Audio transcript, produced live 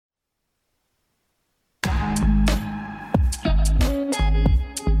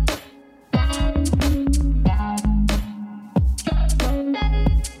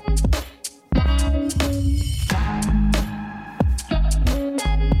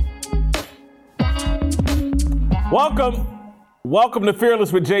Welcome to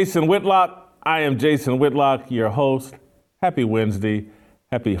Fearless with Jason Whitlock. I am Jason Whitlock, your host. Happy Wednesday,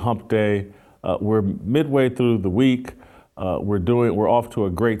 happy hump day. We're midway through the week. We're off to a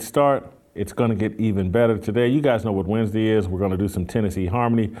great start. It's going to get even better today. You guys know what Wednesday is. We're going to do some Tennessee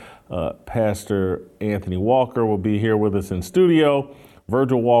Harmony. Pastor Anthony Walker will be here with us in studio.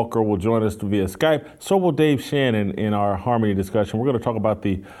 Virgil Walker will join us via Skype. So will Dave Shannon in our Harmony discussion. We're going to talk about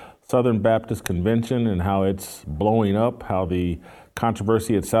the Southern Baptist Convention and how it's blowing up, how the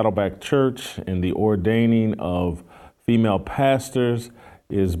controversy at Saddleback Church and the ordaining of female pastors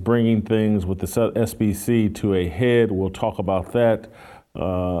is bringing things with the SBC to a head. We'll talk about that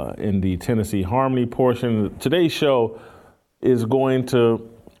in the Tennessee Harmony portion. Today's show is going to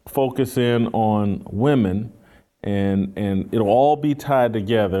focus in on women, and it'll all be tied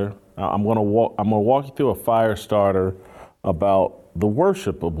together. I'm going to walk you through a fire starter about the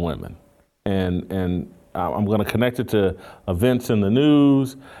worship of women, and I'm going to connect it to events in the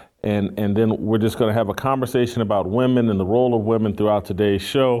news, and then we're just going to have a conversation about women and the role of women throughout today's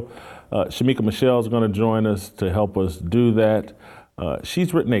show. Shamika Michelle is going to join us to help us do that.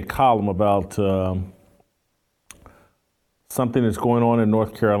 She's written a column about something that's going on in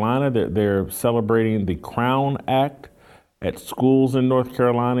North Carolina. They're celebrating the Crown Act at schools in North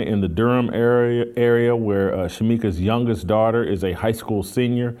Carolina, in the Durham area where Shamika's youngest daughter is a high school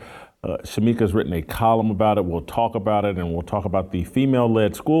senior. Shamika's written a column about it. We'll talk about it, and we'll talk about the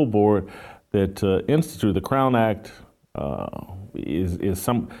female-led school board that instituted the Crown Act. Is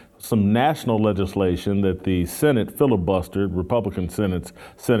some national legislation that the Senate filibustered, Republican senators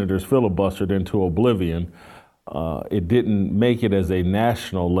filibustered into oblivion. It didn't make it as a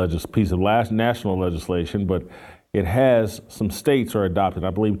national piece of national legislation, but it has, some states are adopted. I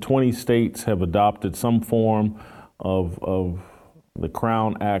believe 20 states have adopted some form of the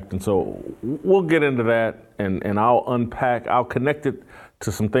Crown Act. And so we'll get into that, and I'll connect it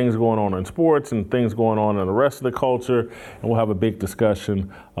to some things going on in sports and things going on in the rest of the culture. And we'll have a big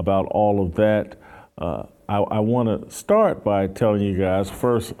discussion about all of that. I want to start by telling you guys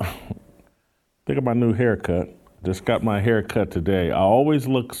first, think of my new haircut. Just got my hair cut today. I always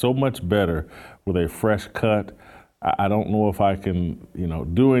look so much better with a fresh cut. I don't know if I can,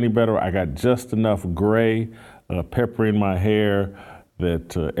 do any better. I got just enough gray pepper in my hair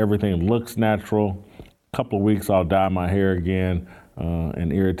that everything looks natural. A couple of weeks, I'll dye my hair again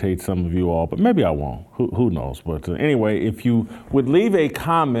and irritate some of you all, but maybe I won't. Who knows? But anyway, if you would leave a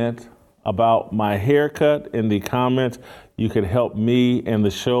comment about my haircut in the comments, you could help me and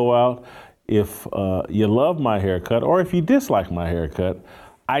the show out. If you love my haircut, or if you dislike my haircut,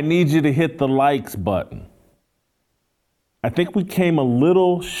 I need you to hit the likes button. I think we came a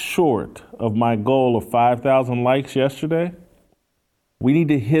little short of my goal of 5,000 likes yesterday. We need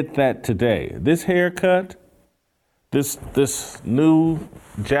to hit that today. This haircut, this new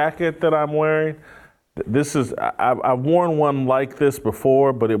jacket that I'm wearing, I've worn one like this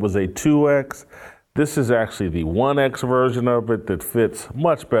before, but it was a 2X. This is actually the 1X version of it that fits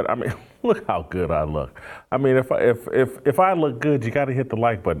much better. I mean, look how good I look. I mean, if I look good, you got to hit the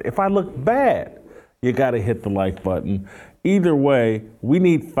like button. If I look bad, you got to hit the like button. Either way, we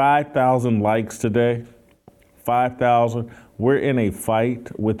need 5,000 likes today. 5,000. We're in a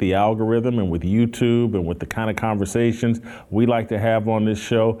fight with the algorithm and with YouTube and with the kind of conversations we like to have on this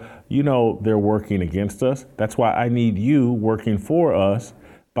show. They're working against us. That's why I need you working for us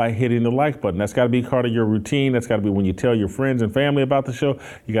by hitting the like button. That's got to be part of your routine. That's got to be when you tell your friends and family about the show.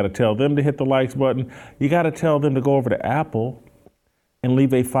 You got to tell them to hit the likes button. You got to tell them to go over to Apple and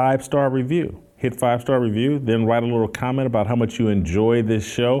leave a 5-star review. Hit 5-star review, then write a little comment about how much you enjoy this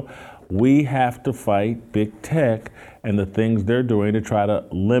show. We have to fight big tech and the things they're doing to try to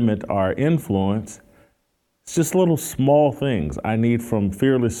limit our influence. It's just little small things I need from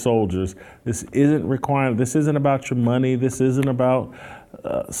fearless soldiers. This isn't about your money. This isn't about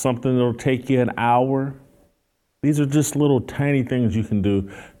something that'll take you an hour. These are just little tiny things you can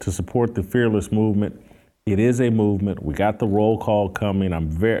do to support the fearless movement. It is a movement. We got the roll call coming.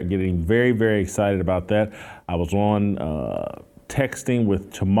 I'm getting very, very excited about that. I was on texting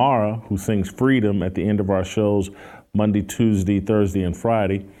with Tamara, who sings Freedom at the end of our shows Monday, Tuesday, Thursday, and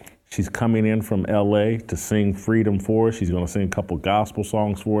Friday. She's coming in from LA to sing Freedom for us. She's going to sing a couple gospel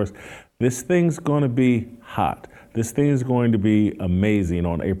songs for us. This thing's going to be hot. This thing is going to be amazing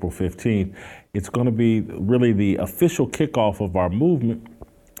on April 15th. It's going to be really the official kickoff of our movement.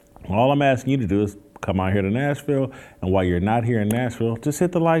 All I'm asking you to do is come out here to Nashville, and while you're not here in Nashville, just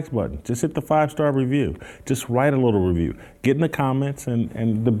hit the likes button. Just hit the 5-star review. Just write a little review. Get in the comments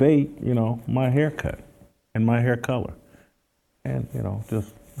and debate, my haircut and my hair color and,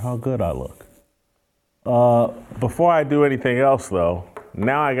 just how good I look. Before I do anything else, though,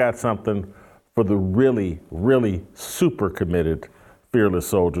 now I got something for the really, really super committed fearless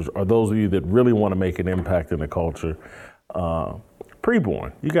soldiers, or those of you that really want to make an impact in the culture.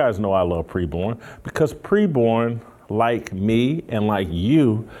 Preborn. You guys know I love Preborn because Preborn, like me and like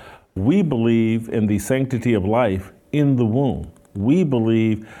you, we believe in the sanctity of life in the womb. We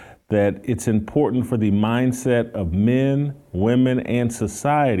believe that it's important for the mindset of men, women, and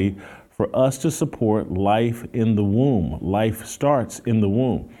society for us to support life in the womb. Life starts in the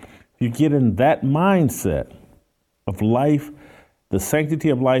womb. If you get in that mindset of life, the sanctity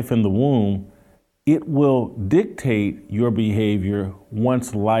of life in the womb, it will dictate your behavior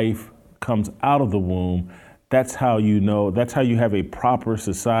once life comes out of the womb. That's how you know, that's how you have a proper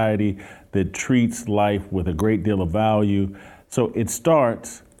society that treats life with a great deal of value. So it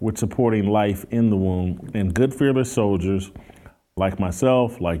starts with supporting life in the womb, and good fearless soldiers like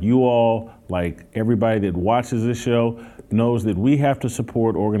myself, like you all, like everybody that watches this show knows that we have to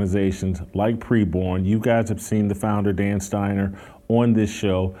support organizations like Preborn. You guys have seen the founder, Dan Steiner, on this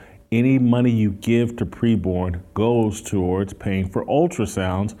show. Any money you give to Preborn goes towards paying for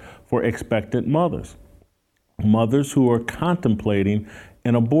ultrasounds for expectant mothers. Mothers who are contemplating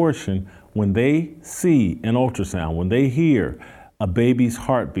an abortion, when they see an ultrasound, when they hear a baby's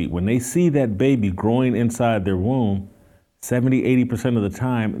heartbeat, when they see that baby growing inside their womb, 70, 80% of the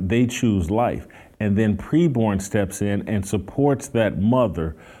time, they choose life. And then Preborn steps in and supports that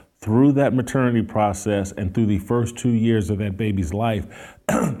mother through that maternity process and through the first 2 years of that baby's life.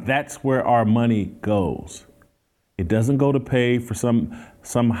 That's where our money goes. It doesn't go to pay for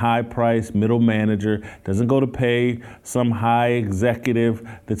some high-priced middle manager. It doesn't go to pay some high executive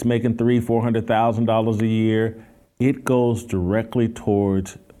that's making $300,000-$400,000 a year. It goes directly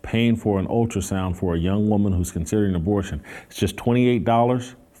towards paying for an ultrasound for a young woman who's considering abortion. It's just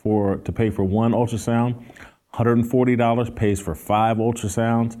 $28 to pay for one ultrasound. $140 pays for 5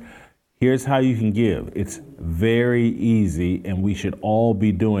 ultrasounds. Here's how you can give. It's very easy, and we should all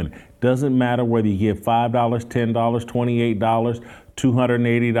be doing it. Doesn't matter whether you give $5, $10, $28,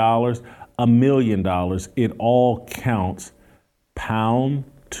 $280, $1 million. It all counts. Pound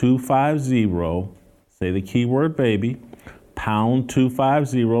 250, say the keyword baby. Pound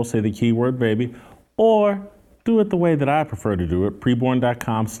 250, say the keyword baby. Or do it the way that I prefer to do it,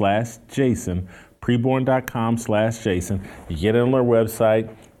 preborn.com/Jason. Preborn.com/Jason. You get it on their website,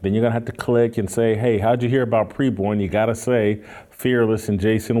 then you're going to have to click and say, hey, how'd you hear about Preborn? You got to say Fearless and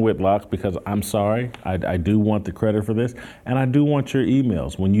Jason Whitlock, because I'm sorry, I do want the credit for this, and I do want your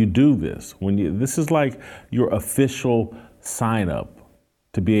emails. When you do this, this is like your official sign up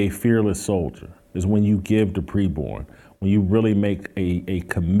to be a fearless soldier, is when you give to Preborn, when you really make a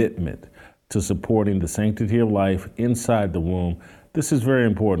commitment to supporting the sanctity of life inside the womb. This is very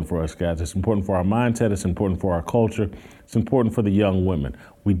important for us, guys. It's important for our mindset. It's important for our culture. It's important for the young women.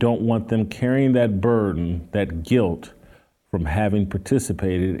 We don't want them carrying that burden, that guilt from having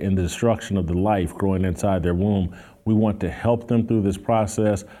participated in the destruction of the life growing inside their womb. We want to help them through this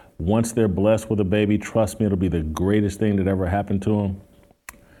process. Once they're blessed with a baby, trust me, it'll be the greatest thing that ever happened to them.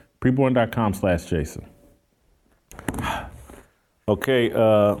 Preborn.com/Jason. Okay,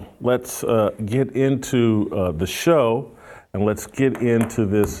 let's get into the show. And let's get into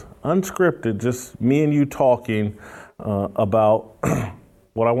this unscripted, just me and you talking about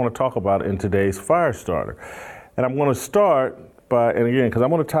what I want to talk about in today's fire starter. And I'm going to start by, and again, because I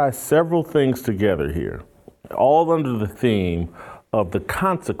want to tie several things together here, all under the theme of the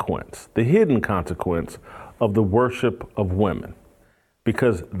consequence, the hidden consequence of the worship of women.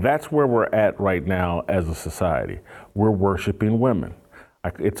 Because that's where we're at right now as a society. We're worshiping women.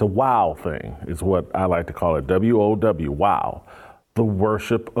 It's a wow thing, is what I like to call it, W-O-W, wow. The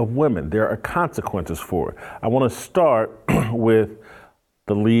worship of women. There are consequences for it. I want to start with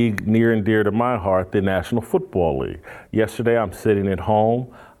the league near and dear to my heart, the National Football League. Yesterday, I'm sitting at home.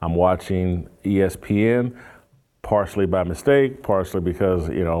 I'm watching ESPN, partially by mistake, partially because,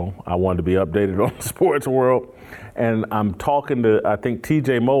 I wanted to be updated on the sports world. And I'm talking to, I think,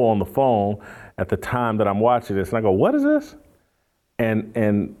 TJ Moe on the phone at the time that I'm watching this. And I go, what is this?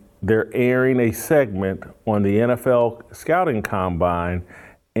 And they're airing a segment on the NFL scouting combine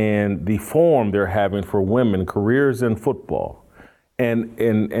and the forum they're having for women, careers in football.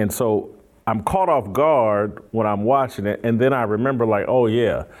 And so I'm caught off guard when I'm watching it. And then I remember oh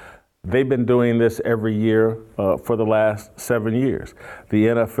yeah, they've been doing this every year for the last 7 years. The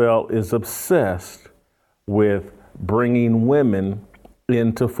NFL is obsessed with bringing women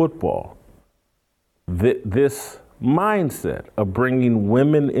into football. This mindset of bringing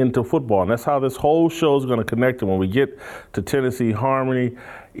women into football. And that's how this whole show is going to connect. And when we get to Tennessee Harmony,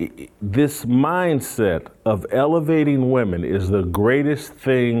 this mindset of elevating women is the greatest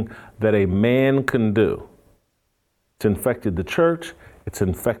thing that a man can do. It's infected the church. It's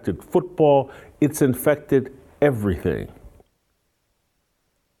infected football. It's infected everything.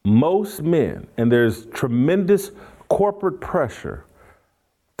 Most men, and there's tremendous corporate pressure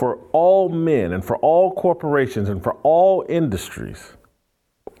for all men and for all corporations and for all industries,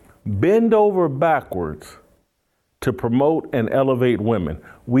 bend over backwards to promote and elevate women.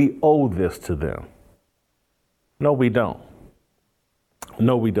 We owe this to them. No, we don't.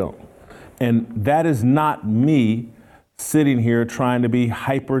 No, we don't. And that is not me sitting here trying to be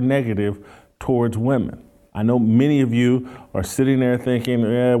hyper negative towards women. I know many of you are sitting there thinking,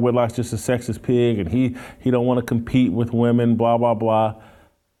 Whitlock's just a sexist pig and he don't want to compete with women, blah, blah, blah.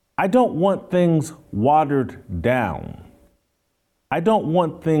 I don't want things watered down. I don't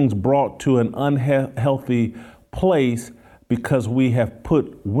want things brought to an unhealthy place because we have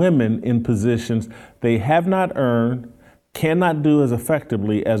put women in positions they have not earned, cannot do as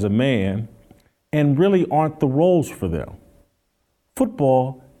effectively as a man, and really aren't the roles for them.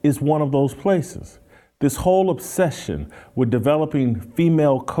 Football is one of those places. This whole obsession with developing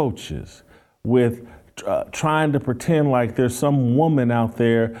female coaches, with trying to pretend like there's some woman out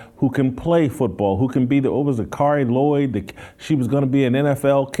there who can play football, who can be Kari Lloyd? She was going to be an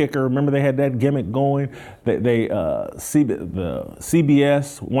NFL kicker. Remember they had that gimmick going? The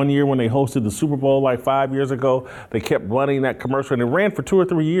CBS, one year when they hosted the Super Bowl like 5 years ago, they kept running that commercial, and it ran for 2 or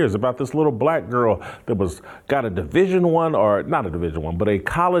 3 years about this little black girl that got a Division I, or not a Division I, but a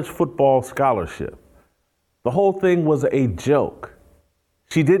college football scholarship. The whole thing was a joke.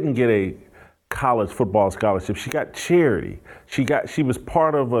 She didn't get a college football scholarship. She got charity. She was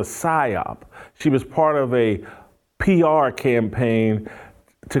part of a PSYOP. She was part of a PR campaign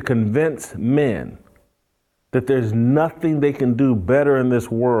to convince men that there's nothing they can do better in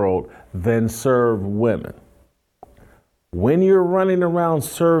this world than serve women. When you're running around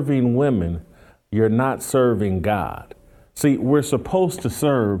serving women, you're not serving God. See, we're supposed to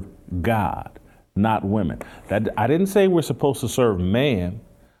serve God, not women. I didn't say we're supposed to serve man.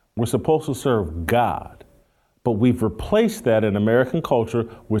 We're supposed to serve God, but we've replaced that in American culture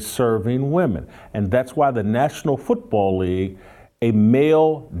with serving women. And that's why the National Football League, a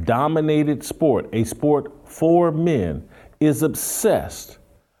male-dominated sport, a sport for men, is obsessed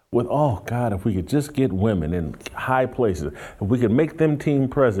with, oh God, if we could just get women in high places, if we could make them team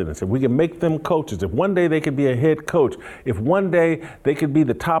presidents, if we could make them coaches, if one day they could be a head coach, if one day they could be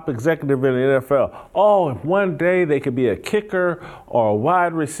the top executive in the NFL, oh, if one day they could be a kicker or a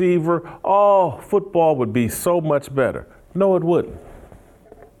wide receiver, oh, football would be so much better. No, it wouldn't.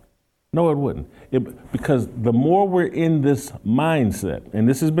 No, it wouldn't. Because the more we're in this mindset, and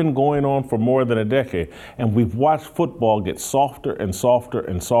this has been going on for more than a decade, and we've watched football get softer and softer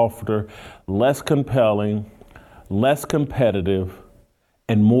and softer, less compelling, less competitive,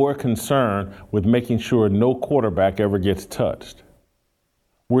 and more concerned with making sure no quarterback ever gets touched.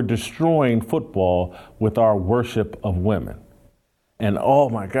 We're destroying football with our worship of women. And oh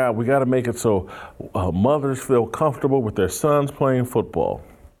my God, we got to make it so mothers feel comfortable with their sons playing football.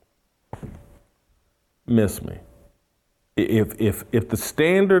 Miss me. If the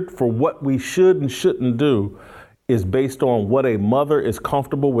standard for what we should and shouldn't do is based on what a mother is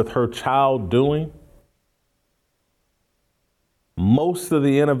comfortable with her child doing, most of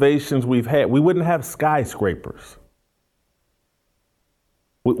the innovations we've had, we wouldn't have skyscrapers.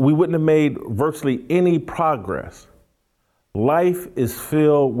 We wouldn't have made virtually any progress. Life is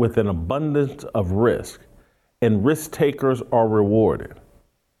filled with an abundance of risk, and risk takers are rewarded.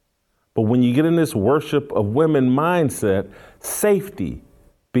 But when you get in this worship of women mindset, safety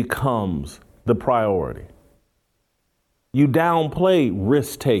becomes the priority. You downplay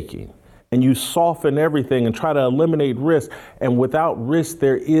risk taking and you soften everything and try to eliminate risk. And without risk,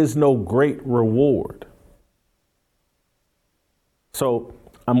 there is no great reward. So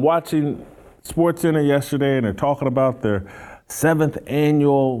I'm watching SportsCenter yesterday, and they're talking about their 7th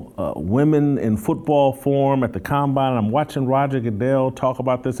annual Women in Football Forum at the Combine. I'm watching Roger Goodell talk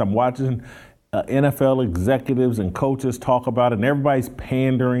about this. I'm watching NFL executives and coaches talk about it, and everybody's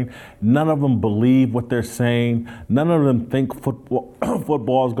pandering. None of them believe what they're saying. None of them think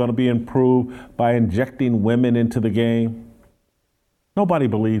football is going to be improved by injecting women into the game. Nobody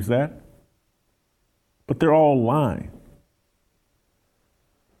believes that. But they're all lying.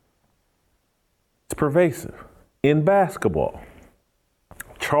 It's pervasive. In basketball,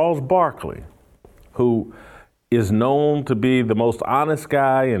 Charles Barkley, who is known to be the most honest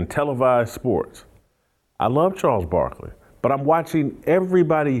guy in televised sports, I love Charles Barkley, but I'm watching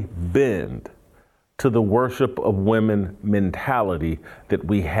everybody bend to the worship of women mentality that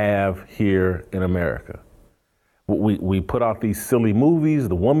we have here in America. We put out these silly movies,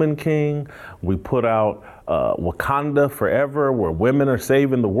 The Woman King. We put out Wakanda Forever, where women are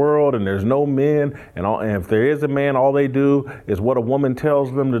saving the world and there's no men. And if there is a man, all they do is what a woman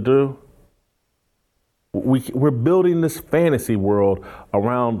tells them to do. We're building this fantasy world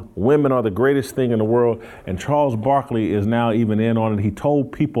around women are the greatest thing in the world. And Charles Barkley is now even in on it. He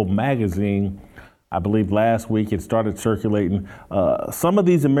told People magazine, I believe last week, it started circulating, some of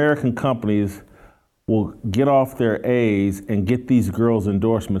these American companies will get off their A's and get these girls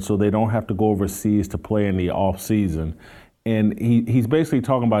endorsements so they don't have to go overseas to play in the off season. And he's basically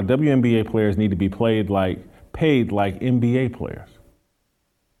talking about WNBA players need to be paid like NBA players.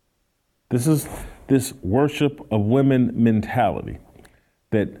 This is this worship of women mentality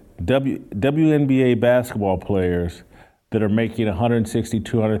that WNBA basketball players that are making $160,000,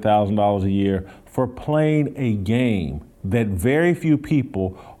 $200,000 a year for playing a game that very few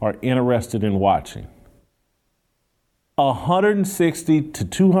people are interested in watching. $160,000 to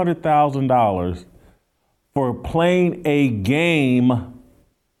 $200,000 for playing a game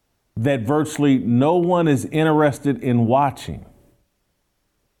that virtually no one is interested in watching.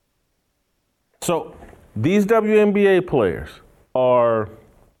 So these WNBA players are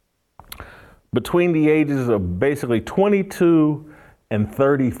between the ages of basically 22 and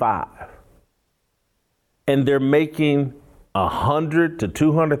 35. And they're making $100,000 to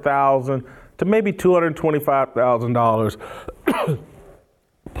 $200,000 to maybe $225,000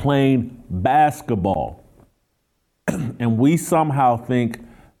 playing basketball. And we somehow think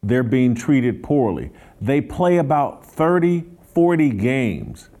they're being treated poorly. They play about 30, 40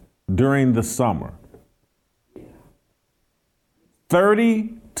 games during the summer.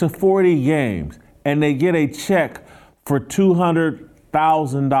 30 to 40 games, and they get a check for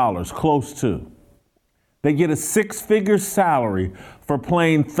 $200,000, close to. They get a six-figure salary for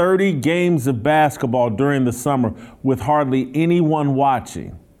playing 30 games of basketball during the summer with hardly anyone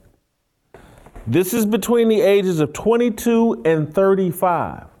watching. This is between the ages of 22 and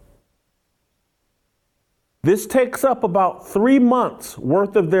 35. This takes up about 3 months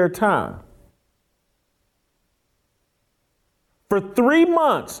worth of their time. For 3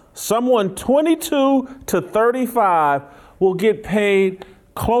 months, someone 22 to 35 will get paid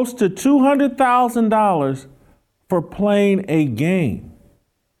close to $200,000 for playing a game.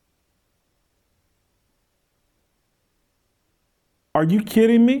 Are you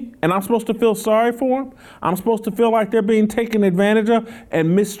kidding me? And I'm supposed to feel sorry for them? I'm supposed to feel like they're being taken advantage of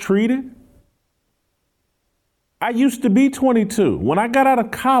and mistreated? I used to be 22. When I got out of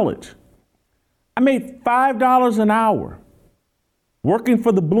college, I made $5 an hour working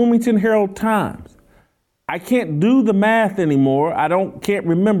for the Bloomington Herald-Times. I can't do the math anymore. Can't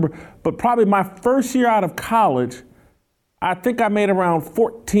remember, but probably my first year out of college, I think I made around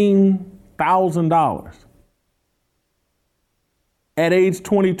 $14,000 at age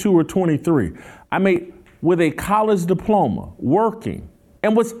 22 or 23. I made with a college diploma, working,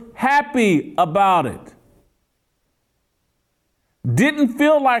 and was happy about it. Didn't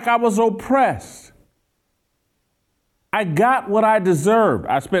feel like I was oppressed. I got what I deserved.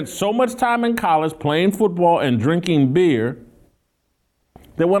 I spent so much time in college playing football and drinking beer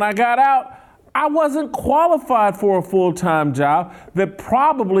that when I got out, I wasn't qualified for a full-time job that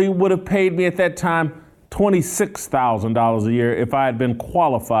probably would have paid me at that time $26,000 a year if I had been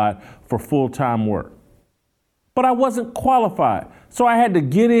qualified for full-time work. But I wasn't qualified, so I had to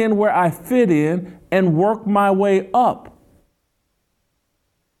get in where I fit in and work my way up.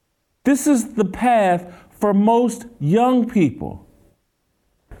 This is the path for most young people.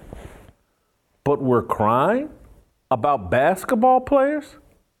 But we're crying about basketball players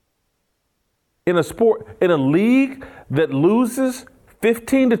in a league that loses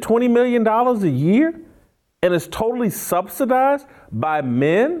 $15 to $20 million a year and is totally subsidized by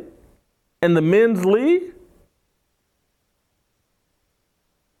men in the men's league.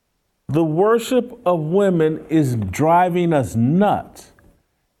 The worship of women is driving us nuts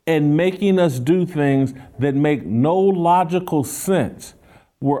and making us do things that make no logical sense.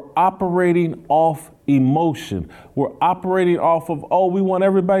 We're operating off emotion. We're operating off of, we want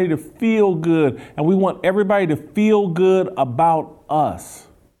everybody to feel good, and we want everybody to feel good about us.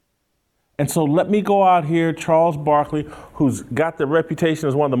 And so let me go out here, Charles Barkley, who's got the reputation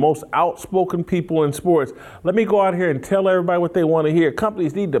as one of the most outspoken people in sports. Let me go out here and tell everybody what they want to hear.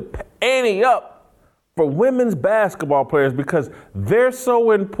 Companies need to ante up for women's basketball players because they're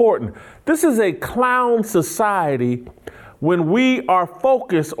so important. This is a clown society when we are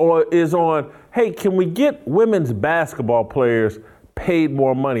focused is on hey, can we get women's basketball players paid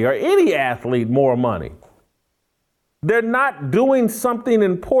more money or any athlete more money? They're not doing something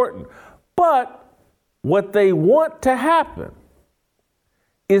important. But what they want to happen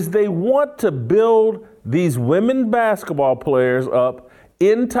is they want to build these women basketball players up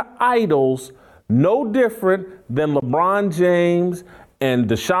into idols no different than LeBron James and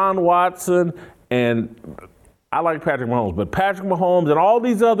Deshaun Watson and I like Patrick Mahomes, but Patrick Mahomes and all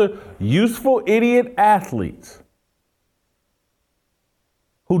these other useful idiot athletes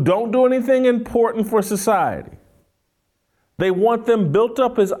who don't do anything important for society. They want them built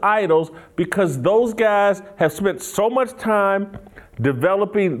up as idols because those guys have spent so much time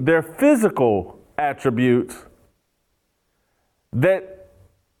developing their physical attributes that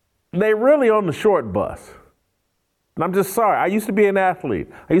they really on the short bus. And I'm just sorry. I used to be an athlete.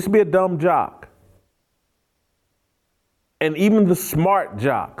 I used to be a dumb jock. And even the smart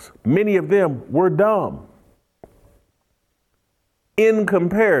jocks, many of them were dumb in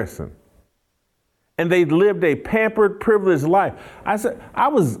comparison. And they lived a pampered, privileged life. I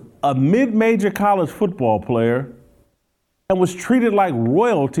was a mid-major college football player and was treated like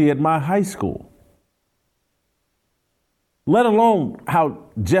royalty at my high school. Let alone how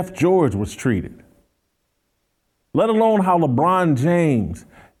Jeff George was treated. Let alone how LeBron James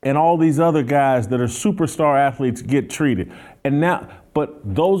and all these other guys that are superstar athletes get treated.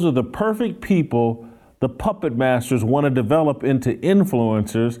 But those are the perfect people the puppet masters want to develop into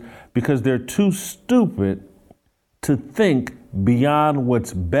influencers because they're too stupid to think beyond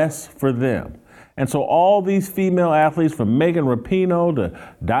what's best for them. And so all these female athletes, from Megan Rapinoe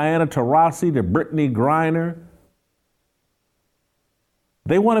to Diana Taurasi to Brittany Griner,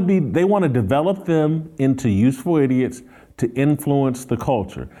 they want to develop them into useful idiots to influence the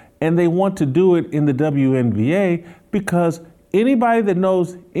culture. And they want to do it in the WNBA because anybody that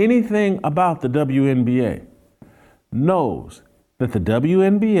knows anything about the WNBA knows that the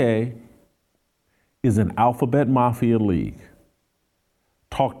WNBA is an alphabet mafia league.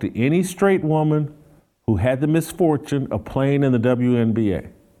 Talk to any straight woman who had the misfortune of playing in the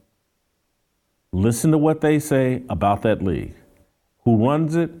WNBA. Listen to what they say about that league. Who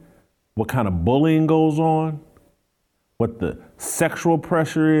runs it, what kind of bullying goes on, what the sexual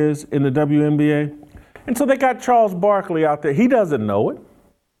pressure is in the WNBA. And so they got Charles Barkley out there. He doesn't know it.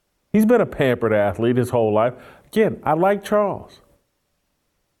 He's been a pampered athlete his whole life. Again, I like Charles.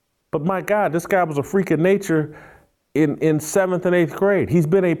 But my God, this guy was a freak of nature in 7th and 8th grade. He's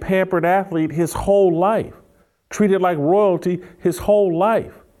been a pampered athlete his whole life, treated like royalty his whole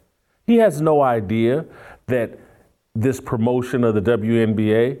life. He has no idea that this promotion of the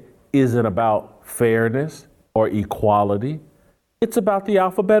WNBA isn't about fairness or equality. It's about the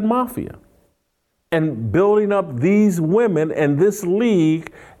alphabet mafia and building up these women and this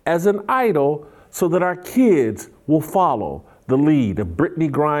league as an idol so that our kids will follow the lead of Brittany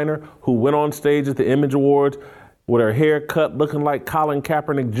Griner, who went on stage at the Image Awards with her hair cut looking like Colin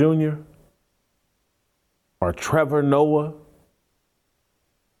Kaepernick Jr., or Trevor Noah.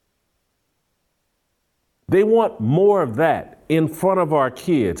 They want more of that in front of our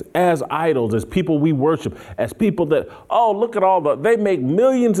kids as idols, as people we worship, as people that, oh, look at they make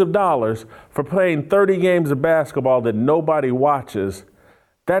millions of dollars for playing 30 games of basketball that nobody watches.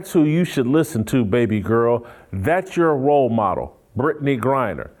 That's who you should listen to, baby girl. That's your role model, Brittany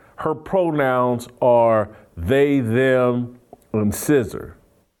Griner. Her pronouns are they, them, and scissor.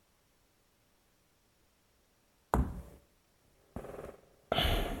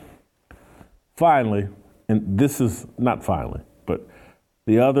 Finally, and this is not finally, but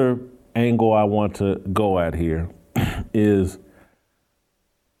the other angle I want to go at here is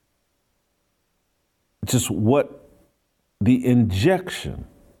just what the injection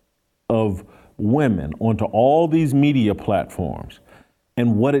of women onto all these media platforms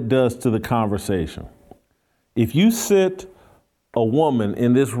and what it does to the conversation. If you sit a woman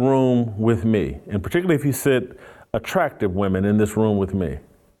in this room with me, and particularly if you sit attractive women in this room with me,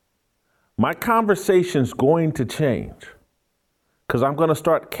 my conversation's going to change because I'm going to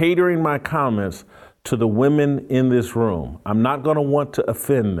start catering my comments to the women in this room. I'm not going to want to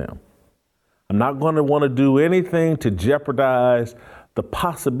offend them. I'm not going to want to do anything to jeopardize the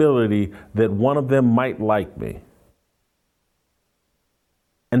possibility that one of them might like me.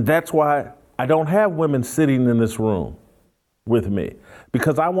 And that's why I don't have women sitting in this room with me,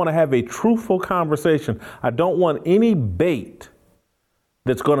 because I want to have a truthful conversation. I don't want any bait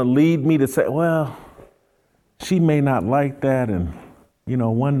that's going to lead me to say, well, she may not like that. And,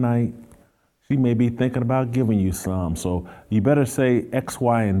 one night she may be thinking about giving you some. So you better say X,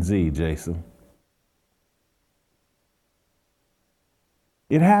 Y, and Z, Jason.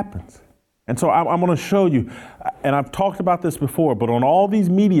 It happens. And so I'm going to show you, and I've talked about this before, but on all these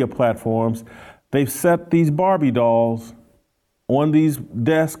media platforms, they've set these Barbie dolls on these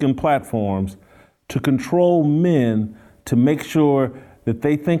desks and platforms to control men, to make sure that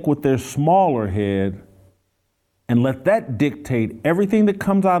they think with their smaller head and let that dictate everything that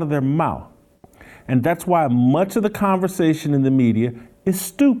comes out of their mouth. And that's why much of the conversation in the media is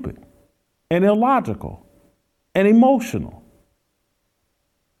stupid and illogical and emotional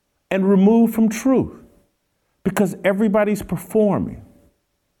and removed from truth, because everybody's performing.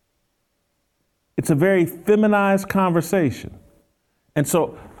 It's a very feminized conversation. And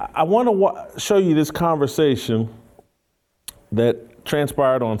so I want to show you this conversation that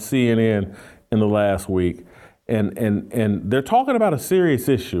transpired on CNN in the last week. And they're talking about a serious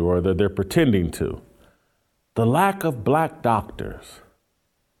issue, or that they're pretending to. The lack of black doctors.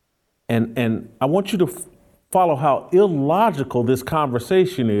 And I want you to follow how illogical this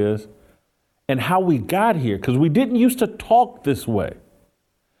conversation is and how we got here, because we didn't used to talk this way.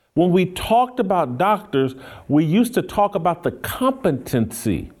 When we talked about doctors, we used to talk about the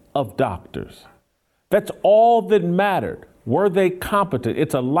competency of doctors. That's all that mattered. Were they competent?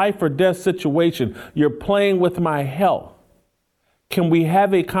 It's a life or death situation. You're playing with my health. Can we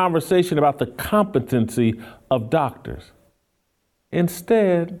have a conversation about the competency of doctors?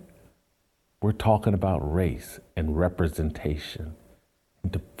 Instead, we're talking about race and representation,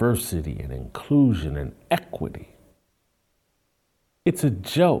 and diversity and inclusion and equity. It's a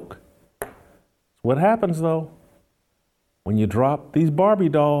joke. What happens though, when you drop these Barbie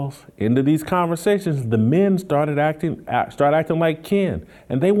dolls into these conversations, the men start acting like Ken,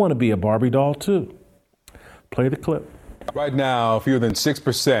 and they want to be a Barbie doll too. Play the clip. Right now, fewer than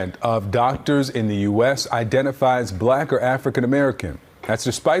 6% of doctors in the U.S. identify as black or African American. That's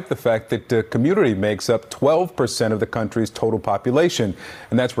despite the fact that the community makes up 12% of the country's total population,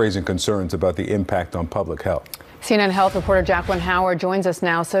 and that's raising concerns about the impact on public health. CNN Health reporter Jacqueline Howard joins us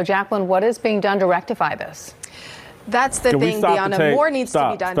now. So, Jacqueline, what is being done to rectify this? That's the thing, Deanna. More needs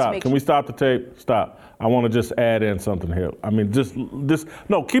to be done to make sure. Can we stop the tape? Stop. I want to just add in something here. I mean, keep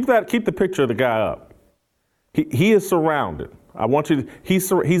the picture of the guy up. He is surrounded. I want you to,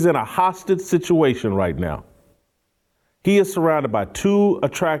 he's in a hostage situation right now. He is surrounded by two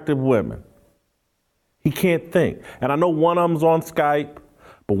attractive women. He can't think. And I know one of them's on Skype,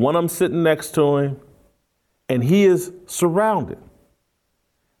 but one of them's sitting next to him, and he is surrounded.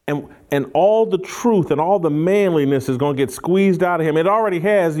 And all the truth and all the manliness is going to get squeezed out of him. It already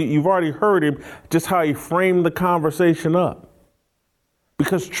has. You've already heard him, just how he framed the conversation up.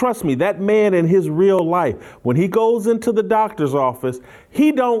 Because trust me, that man in his real life, when he goes into the doctor's office,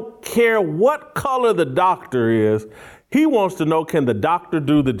 he don't care what color the doctor is. He wants to know, can the doctor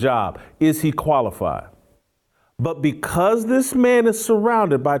do the job? Is he qualified? But because this man is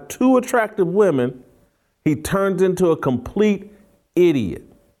surrounded by two attractive women, he turns into a complete idiot.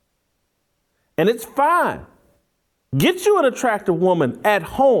 And it's fine. Get you an attractive woman at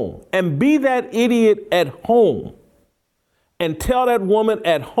home and be that idiot at home. And tell that woman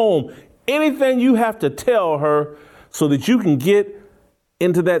at home anything you have to tell her so that you can get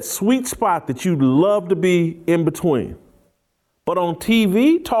into that sweet spot that you'd love to be in between. But on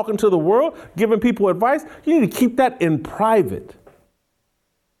TV, talking to the world, giving people advice, you need to keep that in private.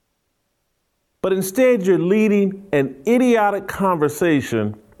 But instead, you're leading an idiotic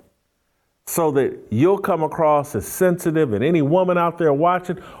conversation so that you'll come across as sensitive, and any woman out there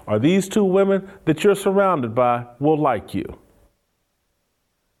watching, or these two women that you're surrounded by, will like you.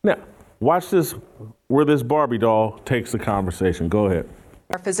 Now, watch this, where this Barbie doll takes the conversation. Go ahead.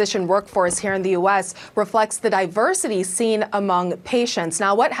 Our physician workforce here in the U.S. reflects the diversity seen among patients.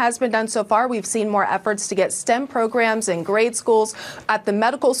 Now, what has been done so far? We've seen more efforts to get STEM programs in grade schools. At the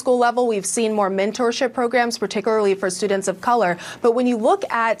medical school level, we've seen more mentorship programs, particularly for students of color. But when you look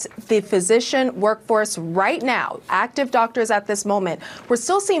at the physician workforce right now, active doctors at this moment, we're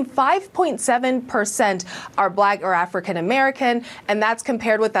still seeing 5.7% are black or African American, and that's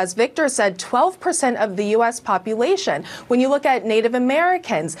compared with, as Victor said, 12% of the U.S. population. When you look at Native Americans,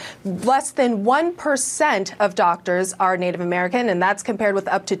 less than 1% of doctors are Native American, and that's compared with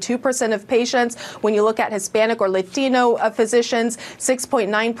up to 2% of patients. When you look at Hispanic or Latino physicians,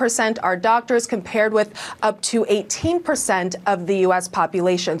 6.9% are doctors, compared with up to 18% of the U.S.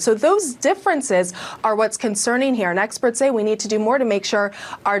 population. So those differences are what's concerning here. And experts say we need to do more to make sure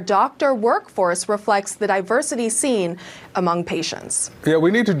our doctor workforce reflects the diversity seen among patients. Yeah,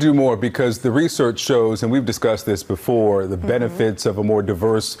 we need to do more, because the research shows, and we've discussed this before, the benefits of a more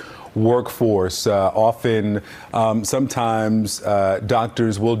diverse workforce. Sometimes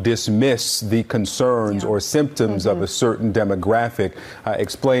doctors will dismiss the concerns or symptoms of a certain demographic.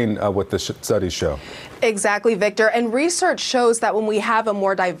 Explain what the studies show. Exactly, Victor. And research shows that when we have a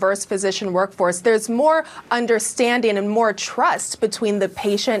more diverse physician workforce, there's more understanding and more trust between the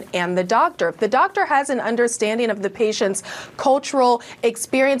patient and the doctor. If the doctor has an understanding of the patient's cultural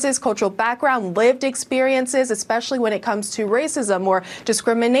experiences, cultural background, lived experiences, especially when it comes to racism or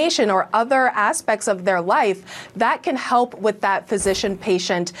discrimination or other aspects of their life, that can help with that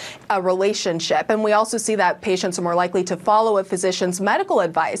physician-patient relationship. And we also see that patients are more likely to follow a physician's medical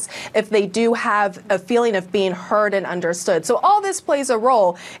advice if they do have a feeling of being heard and understood. So all this plays a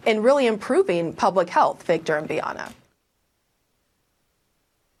role in really improving public health, Victor and Bianna.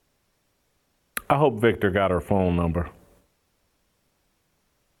 I hope Victor got her phone number.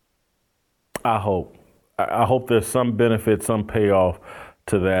 I hope. I hope there's some benefit, some payoff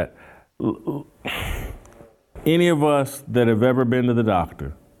to that. Any of us that have ever been to the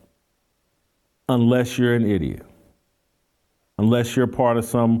doctor, unless you're an idiot, unless you're part of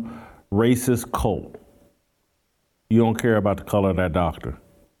some racist cult, you don't care about the color of that doctor.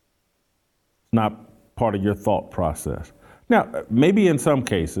 It's not part of your thought process. Now, maybe in some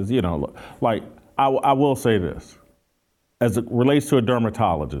cases, like I will say this, as it relates to a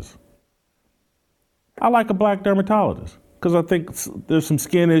dermatologist, I like a black dermatologist because I think there's some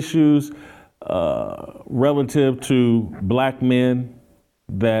skin issues relative to black men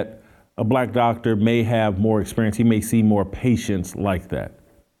that a black doctor may have more experience. He may see more patients like that.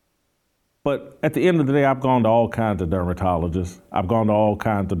 But at the end of the day, I've gone to all kinds of dermatologists. I've gone to all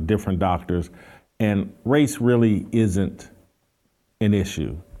kinds of different doctors, and race really isn't an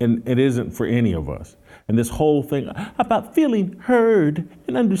issue, and it isn't for any of us. And this whole thing about feeling heard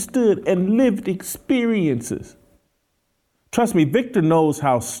and understood and lived experiences. Trust me, Victor knows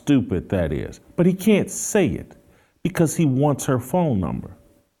how stupid that is, but he can't say it because he wants her phone number.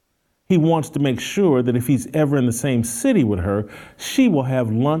 He wants to make sure that if he's ever in the same city with her, she will have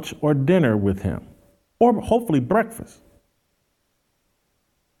lunch or dinner with him, or hopefully breakfast.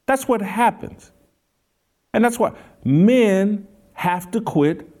 That's what happens. And that's why men have to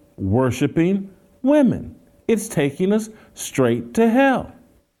quit worshiping women. It's taking us straight to hell.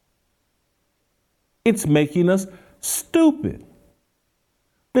 It's making us stupid.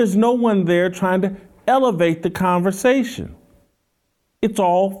 There's no one there trying to elevate the conversation. It's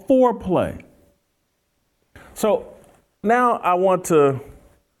all foreplay. So now I want to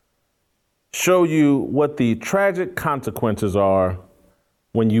show you what the tragic consequences are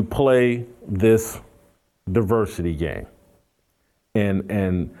when you play this diversity game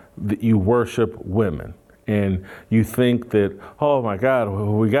and you worship women and you think that, oh my God,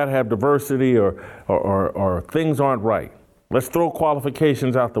 we got to have diversity or things aren't right. Let's throw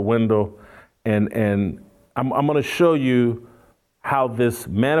qualifications out the window and I'm going to show you how this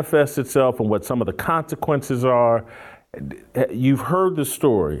manifests itself and what some of the consequences are. You've heard the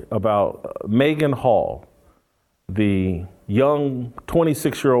story about Megan Hall, the young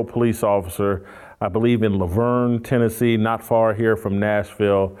 26-year-old police officer, I believe in Laverne, Tennessee, not far here from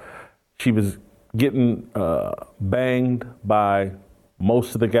Nashville. She was getting banged by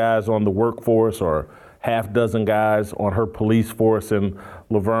most of the guys on the workforce, or half dozen guys on her police force in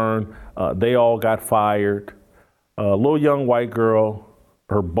Laverne. They all got fired. A little young white girl,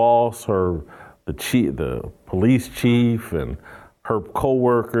 her boss, the police chief, and her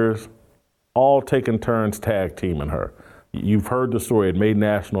co-workers, all taking turns tag teaming her. You've heard the story. It made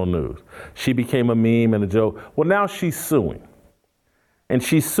national news. She became a meme and a joke. Well, now she's suing. And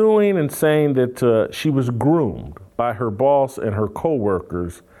she's suing and saying that she was groomed by her boss and her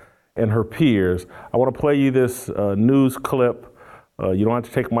co-workers and her peers. I want to play you this news clip. You don't have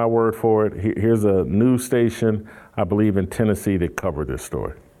to take my word for it. Here's a news station, I believe in Tennessee, that covered this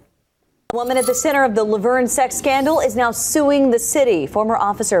story. A woman at the center of the Laverne sex scandal is now suing the city. Former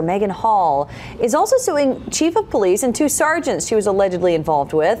officer Megan Hall is also suing chief of police and two sergeants she was allegedly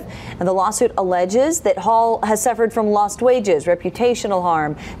involved with. And the lawsuit alleges that Hall has suffered from lost wages, reputational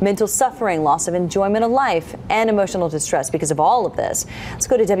harm, mental suffering, loss of enjoyment of life, and emotional distress because of all of this. Let's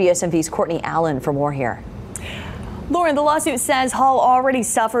go to WSMV's Courtney Allen for more here. Lauren, the lawsuit says Hall already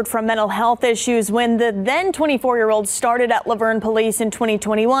suffered from mental health issues when the then 24-year-old started at Laverne Police in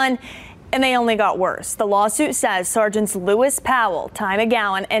 2021. And they only got worse. The lawsuit says Sergeants Lewis Powell, Ty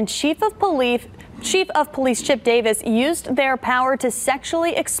McGowan, and Chief of Police Chief of Police Chip Davis used their power to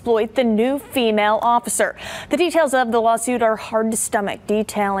sexually exploit the new female officer. The details of the lawsuit are hard to stomach,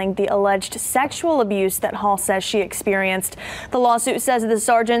 detailing the alleged sexual abuse that Hall says she experienced. The lawsuit says the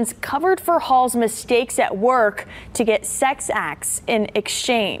sergeants covered for Hall's mistakes at work to get sex acts in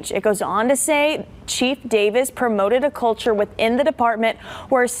exchange. It goes on to say Chief Davis promoted a culture within the department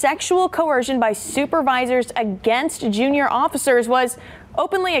where sexual coercion by supervisors against junior officers was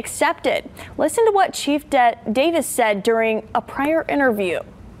openly accepted. Listen to what Chief Davis said during a prior interview.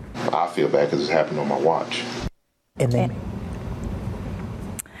 I feel bad because it's happened on my watch.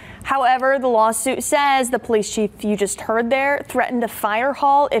 However, the lawsuit says the police chief you just heard there threatened to fire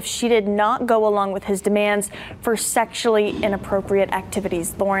Hall if she did not go along with his demands for sexually inappropriate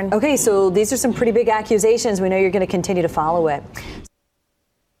activities. Lauren. Okay, so these are some pretty big accusations. We know you're going to continue to follow it.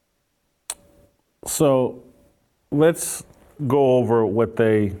 So let's go over what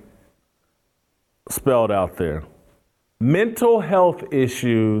they spelled out there. Mental health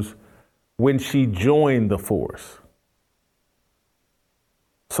issues when she joined the force.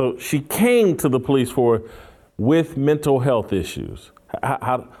 So she came to the police force with mental health issues.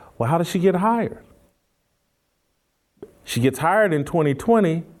 How does she get hired? She gets hired in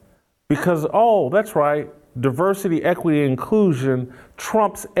 2020 because, that's right, diversity, equity, and inclusion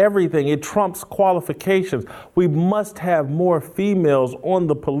trumps everything. It trumps qualifications. We must have more females on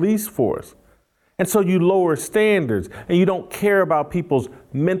the police force. And so you lower standards and you don't care about people's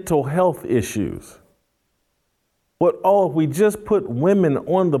mental health issues. If we just put women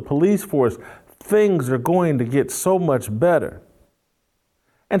on the police force, things are going to get so much better.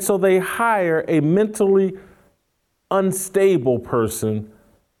 And so they hire a mentally unstable person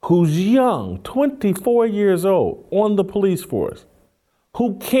who's young, 24 years old, on the police force,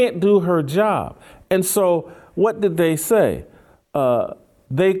 who can't do her job. And so what did they say?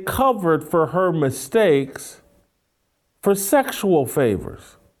 They covered for her mistakes for sexual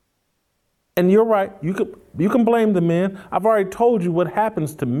favors. And you're right, you can blame the men. I've already told you what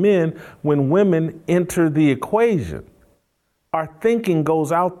happens to men when women enter the equation. Our thinking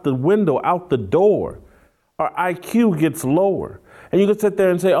goes out the window, out the door. Our IQ gets lower. And you can sit there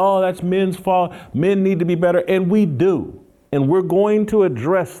and say, that's men's fault. Men need to be better. And we do. And we're going to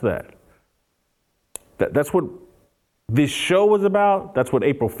address that. That's what this show is about. That's what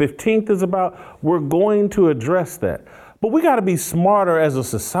April 15th is about. We're going to address that. But we got to be smarter as a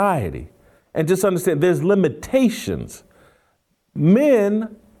society and just understand there's limitations.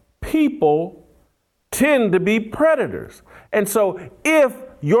 People tend to be predators. And so if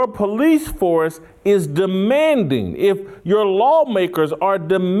your police force is demanding, if your lawmakers are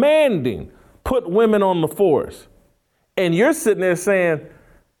demanding, put women on the force, and you're sitting there saying,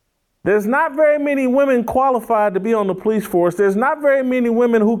 there's not very many women qualified to be on the police force. There's not very many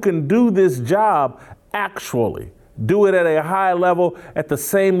women who can do this job actually, do it at a high level, at the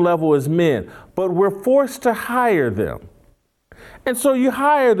same level as men. But we're forced to hire them. And so you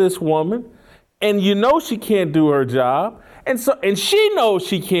hire this woman, and you know she can't do her her And she knows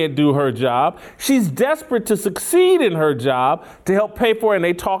she can't do her job. She's desperate to succeed in her job to help pay for it. And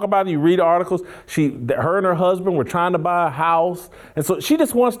they talk about it. You read articles. Her and her husband were trying to buy a house. And so she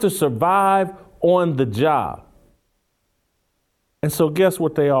just wants to survive on the job. And so guess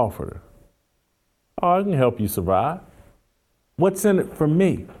what they offered her? Oh, I can help you survive. What's in it for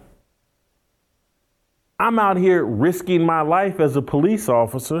me? I'm out here risking my life as a police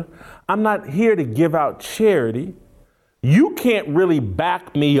officer. I'm not here to give out charity. You can't really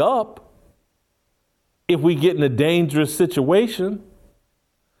back me up if we get in a dangerous situation.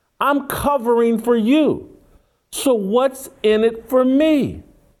 I'm covering for you. So what's in it for me?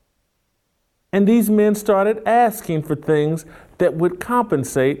 And these men started asking for things that would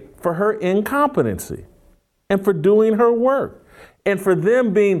compensate for her incompetency and for doing her work and for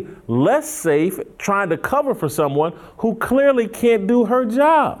them being less safe trying to cover for someone who clearly can't do her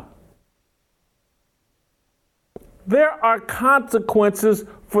job. There are consequences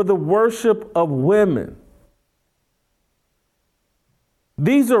for the worship of women.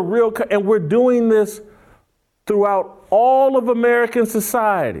 These are real, and we're doing this throughout all of American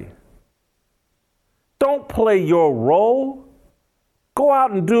society. Don't play your role. Go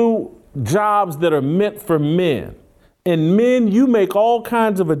out and do jobs that are meant for men. And men, you make all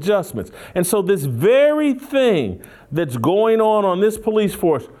kinds of adjustments. And so this very thing that's going on this police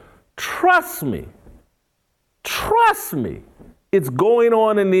force, trust me, it's going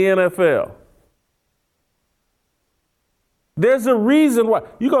on in the NFL. There's a reason why.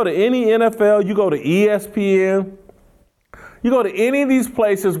 You go to any NFL, you go to ESPN, you go to any of these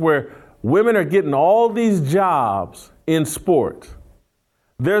places where women are getting all these jobs in sports.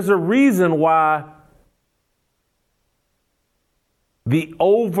 There's a reason why the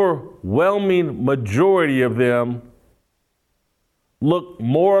overwhelming majority of them look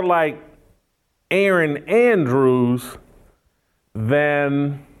more like Aaron Andrews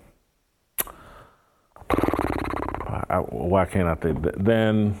than, why can't I think,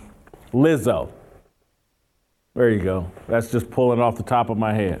 than Lizzo. There you go. That's just pulling off the top of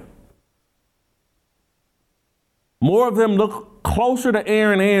my head. More of them look closer to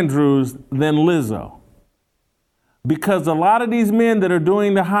Aaron Andrews than Lizzo. Because a lot of these men that are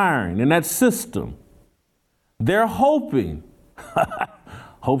doing the hiring in that system, they're hoping,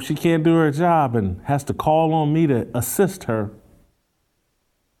 hope she can't do her job and has to call on me to assist her.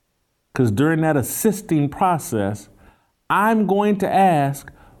 Because during that assisting process, I'm going to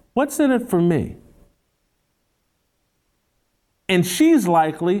ask, what's in it for me? And she's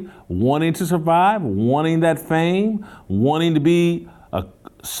likely wanting to survive, wanting that fame, wanting to be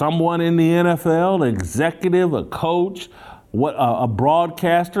someone in the NFL, an executive, a coach, a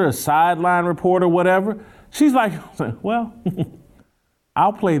broadcaster, a sideline reporter, whatever. She's like, well,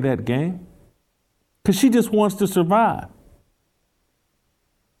 I'll play that game because she just wants to survive.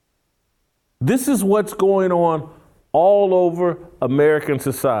 This is what's going on all over American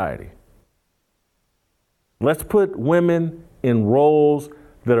society. Let's put women in roles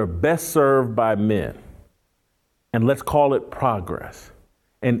that are best served by men, and let's call it progress.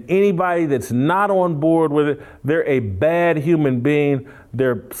 And anybody that's not on board with it, they're a bad human being.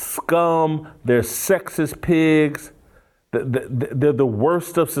 They're scum. They're sexist pigs. They're the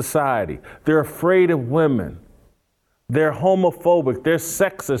worst of society. They're afraid of women. They're homophobic. They're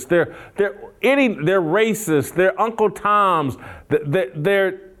sexist. They're racist. They're Uncle Toms.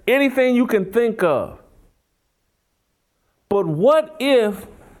 They're anything you can think of. But what if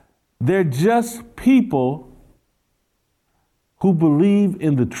they're just people who believe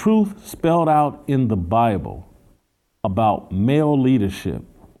in the truth spelled out in the Bible about male leadership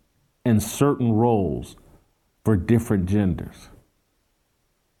and certain roles for different genders?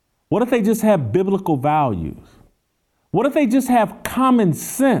 What if they just have biblical values? What if they just have common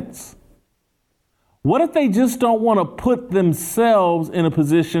sense? What if they just don't want to put themselves in a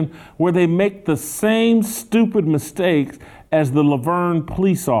position where they make the same stupid mistakes as the Laverne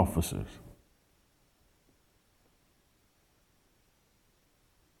police officers?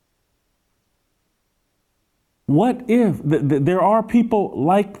 What if there are people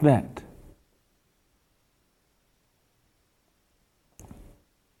like that?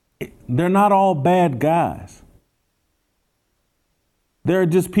 They're not all bad guys. There are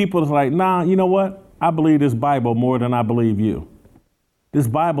just people that's like, nah, you know what? I believe this Bible more than I believe you. This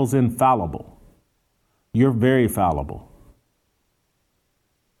Bible's infallible. You're very fallible.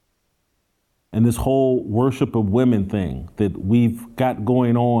 And this whole worship of women thing that we've got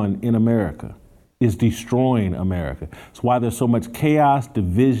going on in America is destroying America. It's why there's so much chaos,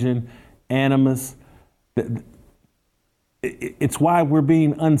 division, animus. It's why we're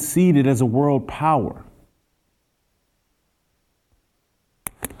being unseated as a world power.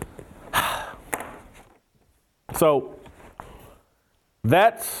 So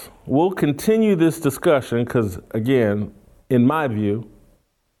we'll continue this discussion because, again, in my view,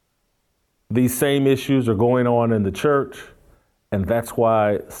 these same issues are going on in the church, and that's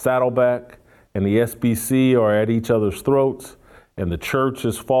why Saddleback and the SBC are at each other's throats, and the church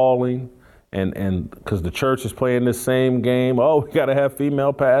is falling, and because the church is playing this same game, we got to have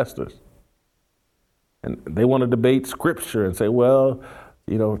female pastors. And they want to debate scripture and say, well,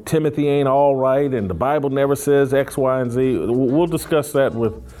 you know, Timothy ain't all right, and the Bible never says X, Y, and Z. We'll discuss that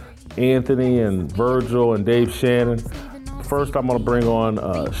with Anthony and Virgil and Dave Shannon. First, I'm going to bring on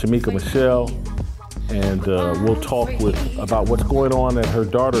Shamika Michelle, and we'll talk about what's going on at her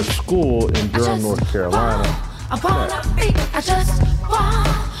daughter's school in Durham, North Carolina. I wanna be, I just want.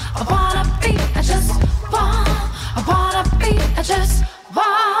 I wanna be, I just want. I wanna be, I just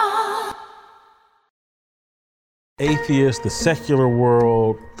want. Atheists, the secular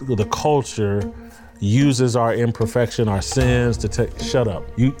world, the culture uses our imperfection, our sins to shut up.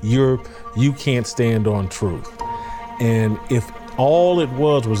 You can't stand on truth. And if all it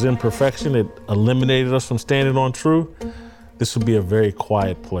was imperfection, it eliminated us from standing on truth, this would be a very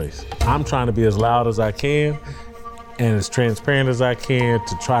quiet place. I'm trying to be as loud as I can and as transparent as I can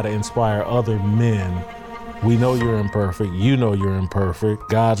to try to inspire other men. We know you're imperfect. You know you're imperfect.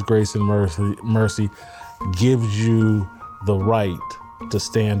 God's grace and mercy gives you the right to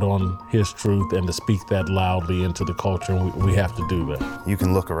stand on his truth and to speak that loudly into the culture. And we have to do that. You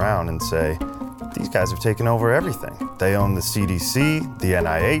can look around and say, these guys have taken over everything. They own the CDC, the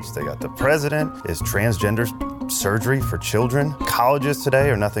NIH, they got the president. Is transgender surgery for children. Colleges today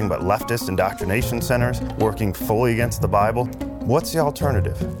are nothing but leftist indoctrination centers working fully against the Bible. What's the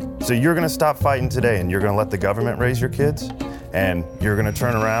alternative? So you're going to stop fighting today and you're going to let the government raise your kids? And you're going to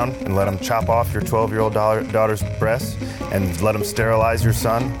turn around and let them chop off your 12-year-old daughter's breasts and let them sterilize your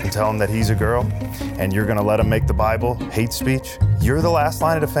son and tell him that he's a girl? And you're going to let them make the Bible hate speech? You're the last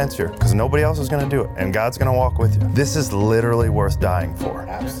line of defense here because nobody else is going to do it, and God's going to walk with you. This is literally worth dying for.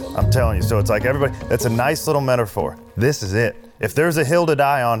 Absolutely. I'm telling you. So it's like everybody, that's a nice little metaphor. This is it. If there's a hill to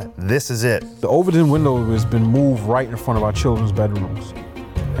die on, this is it. The Overton window has been moved right in front of our children's bedrooms.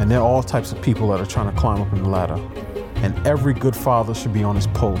 And there are all types of people that are trying to climb up in the ladder. And every good father should be on his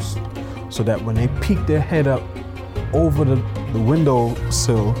post so that when they peek their head up over the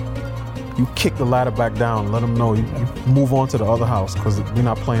windowsill, you kick the ladder back down, let them know you move on to the other house because we're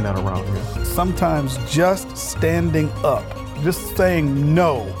not playing that around here. Sometimes just standing up, just saying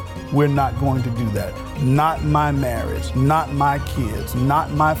no, we're not going to do that. Not my marriage, not my kids, not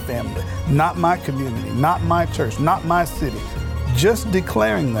my family, not my community, not my church, not my city. Just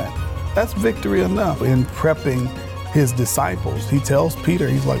declaring that's victory enough. In prepping his disciples, he tells Peter,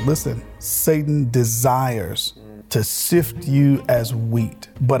 he's like, listen, Satan desires to sift you as wheat,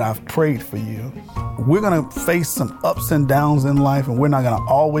 but I've prayed for you. We're gonna face some ups and downs in life, and we're not gonna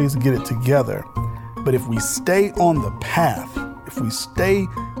always get it together. But if we stay on the path, if we stay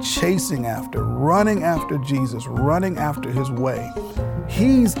chasing after, running after Jesus, running after his way,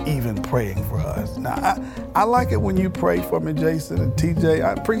 he's even praying for us. Now, I like it when you pray for me, Jason and TJ.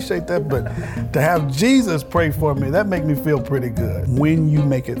 I appreciate that, but to have Jesus pray for me, that makes me feel pretty good. When you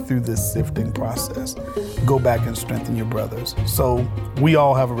make it through this sifting process, go back and strengthen your brothers. So we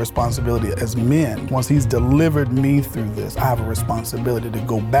all have a responsibility as men. Once he's delivered me through this, I have a responsibility to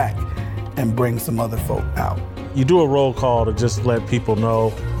go back and bring some other folk out. You do a roll call to just let people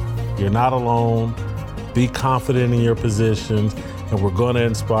know you're not alone, be confident in your positions, and we're going to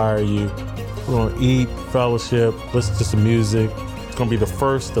inspire you. We're going to eat, fellowship, listen to some music. It's going to be the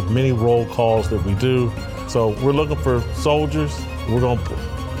first of many roll calls that we do. So we're looking for soldiers. We're going to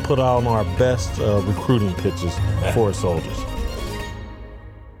put out our best recruiting pitches for soldiers.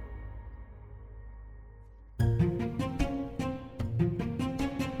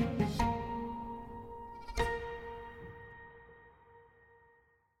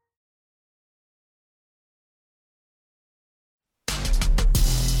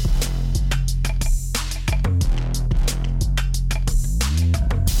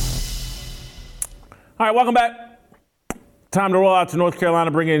 All right, welcome back. Time to roll out to North Carolina,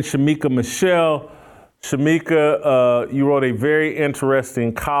 bring in Shamika Michelle. Shamika, you wrote a very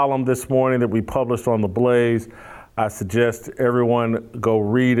interesting column this morning that we published on The Blaze. I suggest everyone go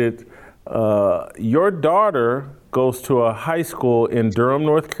read it. Your daughter goes to a high school in Durham,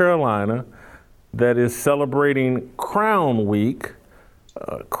 North Carolina that is celebrating Crown Week.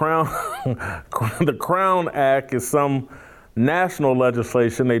 The Crown Act is some national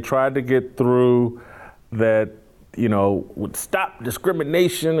legislation they tried to get through that, would stop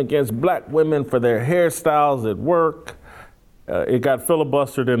discrimination against black women for their hairstyles at work. It got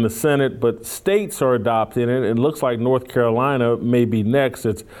filibustered in the Senate, but states are adopting it. It looks like North Carolina may be next.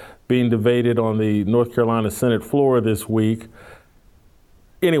 It's being debated on the North Carolina Senate floor this week.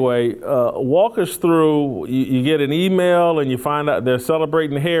 Anyway, walk us through, you get an email and you find out they're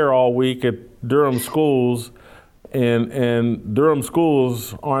celebrating hair all week at Durham schools, and Durham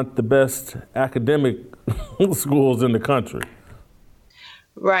schools aren't the best academic schools in the country.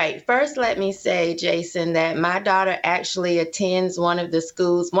 Right. First, let me say, Jason, that my daughter actually attends one of the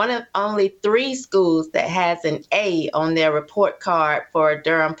schools, one of only 3 schools that has an A on their report card for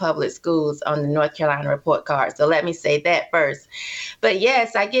Durham Public Schools on the North Carolina report card. So let me say that first. But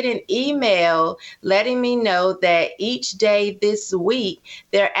yes, I get an email letting me know that each day this week,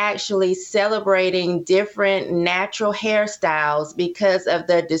 they're actually celebrating different natural hairstyles because of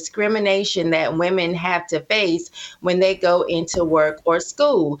the discrimination that women have to face when they go into work or school.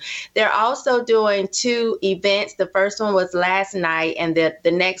 They're also doing 2 events. The first one was last night, and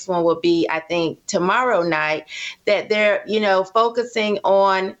the next one will be, I think, tomorrow night, that they're, focusing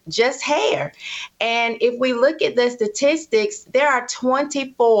on just hair. And if we look at the statistics, there are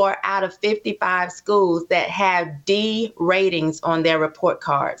 24 out of 55 schools that have D ratings on their report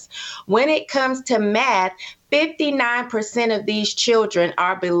cards. When it comes to math, 59% of these children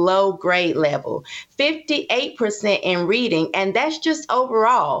are below grade level, 58% in reading, and that's just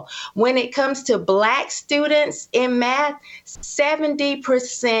overall. When it comes to Black students in math,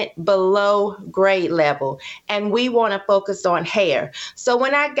 70% below grade level, and we want to focus on hair. So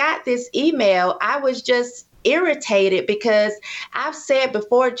when I got this email, I was just irritated because I've said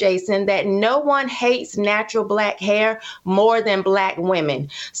before, Jason, that no one hates natural black hair more than black women.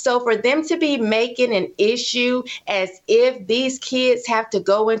 So for them to be making an issue as if these kids have to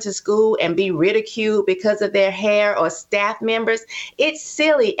go into school and be ridiculed because of their hair or staff members, it's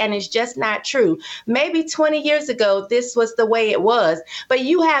silly and it's just not true. Maybe 20 years ago, this was the way it was, but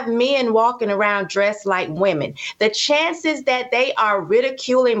you have men walking around dressed like women. The chances that they are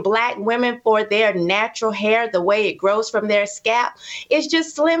ridiculing black women for their natural hair, the way it grows from their scalp, is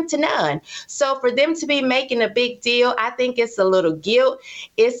just slim to none. So for them to be making a big deal, I think it's a little guilt.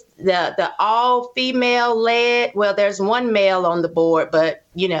 It's the all female led, well, there's one male on the board, but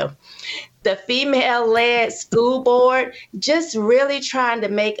the female led school board just really trying to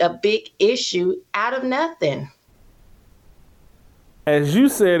make a big issue out of nothing. As you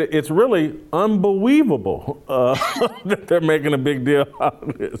said, it's really unbelievable that they're making a big deal out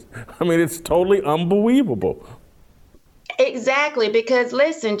of this. I mean, it's totally unbelievable. Exactly, because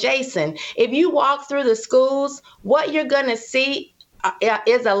listen, Jason, if you walk through the schools, what you're going to see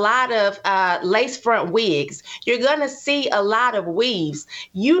is a lot of lace front wigs. You're going to see a lot of weaves.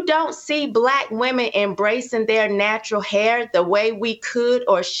 You don't see black women embracing their natural hair the way we could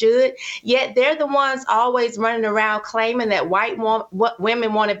or should, yet they're the ones always running around claiming that white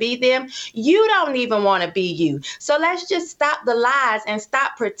women want to be them. You don't even want to be you. So let's just stop the lies and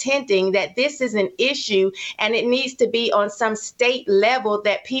stop pretending that this is an issue and it needs to be on some state level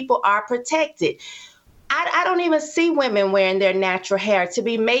that people are protected. I don't even see women wearing their natural hair to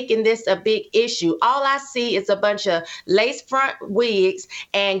be making this a big issue. All I see is a bunch of lace front wigs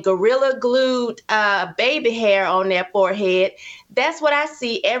and gorilla glued baby hair on their forehead. That's what I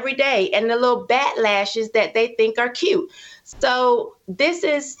see every day, and the little bat lashes that they think are cute. So this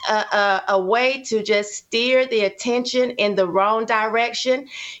is a way to just steer the attention in the wrong direction.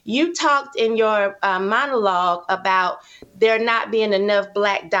 You talked in your monologue about there not being enough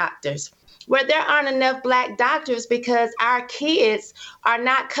black doctors. Where there aren't enough black doctors because our kids are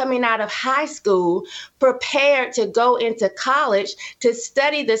not coming out of high school prepared to go into college to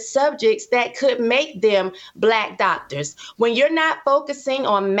study the subjects that could make them black doctors. When you're not focusing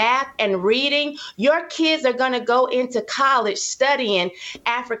on math and reading, your kids are going to go into college studying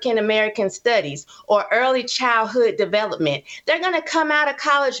African American studies or early childhood development. They're going to come out of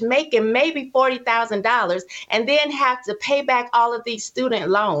college making maybe $40,000 and then have to pay back all of these student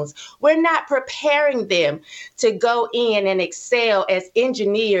loans. We're not preparing them to go in and excel as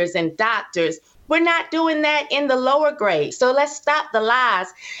engineers and doctors. We're not doing that in the lower grades. So let's stop the lies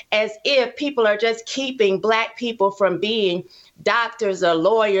as if people are just keeping black people from being doctors or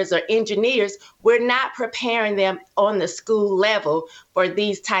lawyers or engineers. We're not preparing them on the school level for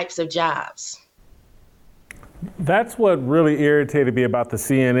these types of jobs. That's what really irritated me about the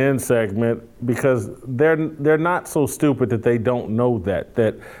CNN segment, because they're not so stupid that they don't know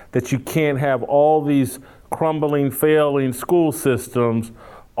that you can't have all these crumbling, failing school systems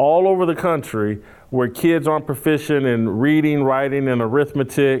all over the country where kids aren't proficient in reading, writing, and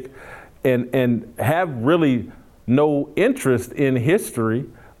arithmetic, and have really no interest in history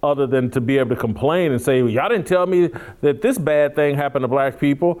other than to be able to complain and say, well, y'all didn't tell me that this bad thing happened to black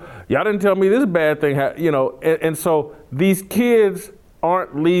people. Y'all didn't tell me this bad thing and so these kids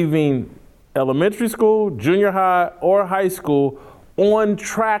aren't leaving elementary school, junior high, or high school on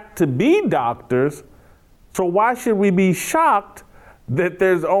track to be doctors. So why should we be shocked that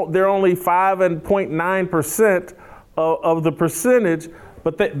they're only 5.9% of the percentage?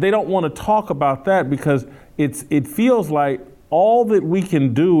 But they don't want to talk about that because it feels like all that we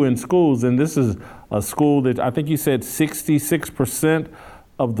can do in schools, and this is a school that I think you said 66%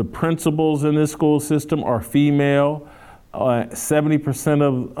 of the principals in this school system are female.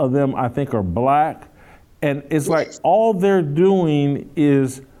 70% of them, I think, are black. And it's like all they're doing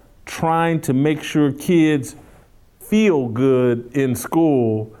is trying to make sure kids feel good in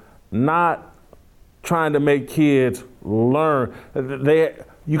school, not trying to make kids learn.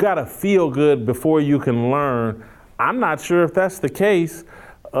 You got to feel good before you can learn. I'm not sure if that's the case.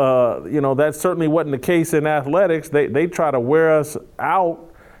 That certainly wasn't the case in athletics. They try to wear us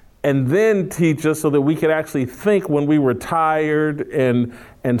out and then teach us so that we could actually think when we were tired and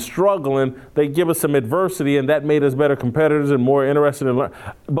struggling. They give us some adversity, and that made us better competitors and more interested in learning.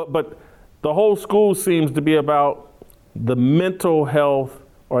 But the whole school seems to be about the mental health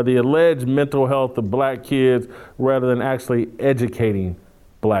or the alleged mental health of black kids rather than actually educating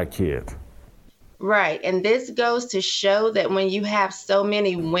black kids. Right. And this goes to show that when you have so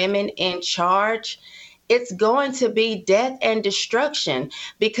many women in charge, it's going to be death and destruction,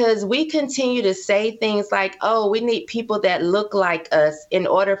 because we continue to say things like, oh, we need people that look like us in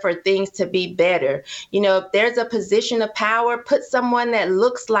order for things to be better. You know, if there's a position of power, put someone that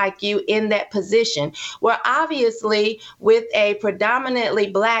looks like you in that position. Well, obviously, with a predominantly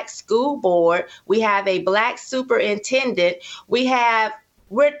Black school board, we have a Black superintendent,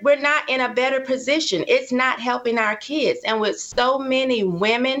 we're not in a better position. It's not helping our kids. And with so many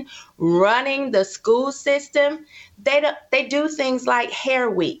women running the school system, they do things like Hair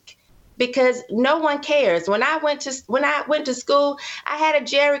Week, because no one cares. When I went to school, I had a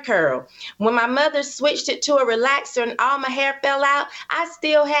jerry curl. When my mother switched it to a relaxer and all my hair fell out, I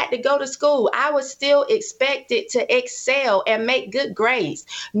still had to go to school. I was still expected to excel and make good grades.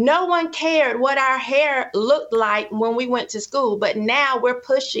 No one cared what our hair looked like when we went to school, but now we're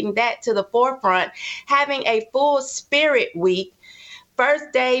pushing that to the forefront, having a full spirit week.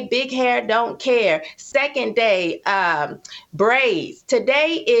 First day, big hair, don't care. Second day, braids.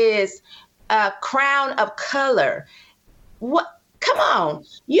 Today is a crown of color. What? Come on.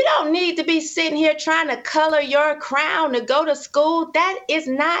 You don't need to be sitting here trying to color your crown to go to school. That is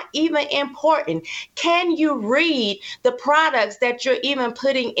not even important. Can you read the products that you're even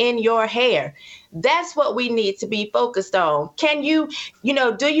putting in your hair? That's what we need to be focused on. Can do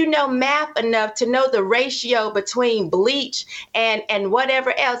you know math enough to know the ratio between bleach and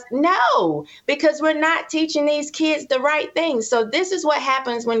whatever else? No, because we're not teaching these kids the right things. So this is what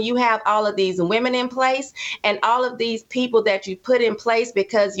happens when you have all of these women in place and all of these people that you put in place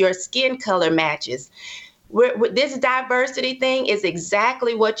because your skin color matches. This diversity thing is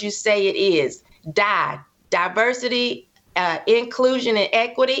exactly what you say it is. Diversity, inclusion, and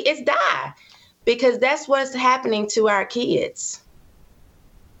equity is die. Because that's what's happening to our kids.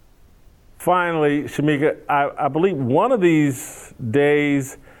 Finally, Shamika, I believe one of these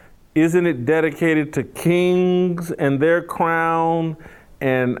days, isn't it dedicated to kings and their crown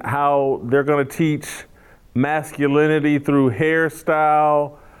and how they're going to teach masculinity through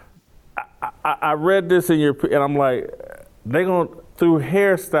hairstyle? I read this and I'm like, through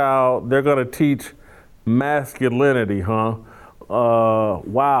hairstyle, they're going to teach masculinity, huh?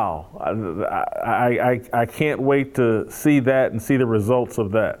 Wow. I can't wait to see that and see the results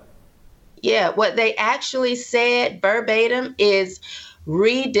of that. Yeah, what they actually said verbatim is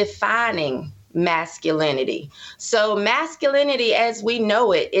redefining masculinity. So masculinity as we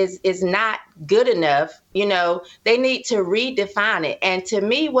know it is not good enough. You know, they need to redefine it. And to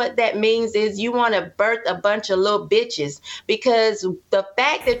me, what that means is you want to birth a bunch of little bitches, because the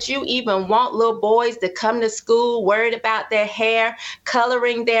fact that you even want little boys to come to school worried about their hair,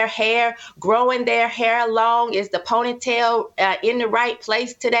 coloring their hair, growing their hair long, is the ponytail in the right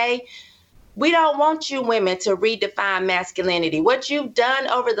place today? We don't want you women to redefine masculinity. What you've done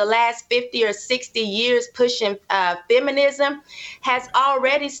over the last 50 or 60 years pushing feminism has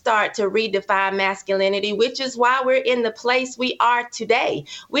already started to redefine masculinity, which is why we're in the place we are today.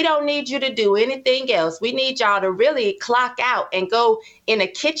 We don't need you to do anything else. We need y'all to really clock out and go in a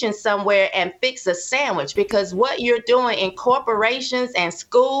kitchen somewhere and fix a sandwich, because what you're doing in corporations and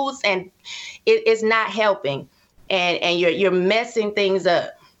schools and it is not helping, and you're messing things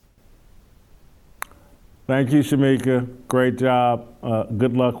up. Thank you, Shamika. Great job.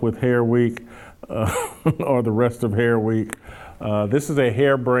 Good luck with Hair Week or the rest of Hair Week. This is a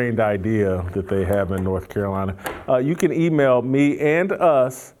harebrained idea that they have in North Carolina. You can email me and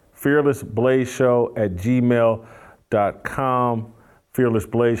us, fearlessblazeshow@gmail.com,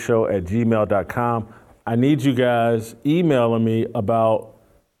 fearlessblazeshow@gmail.com. I need you guys emailing me about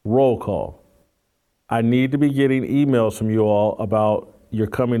roll call. I need to be getting emails from you all about you're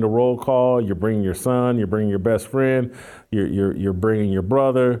coming to roll call, you're bringing your son, you're bringing your best friend, you're bringing your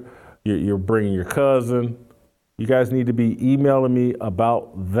brother, you're bringing your cousin. You guys need to be emailing me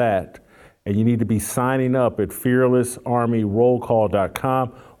about that, and you need to be signing up at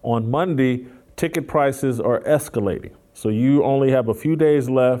fearlessarmyrollcall.com. On Monday, ticket prices are escalating, so you only have a few days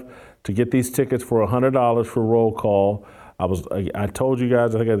left to get these tickets for $100 for roll call. I told you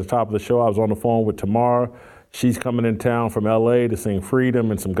guys, I think at the top of the show, I was on the phone with Tamara. She's coming in town from LA to sing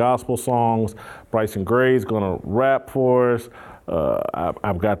Freedom and some gospel songs. Bryson Gray's gonna rap for us.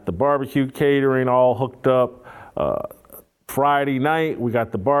 I've got the barbecue catering all hooked up. Friday night, we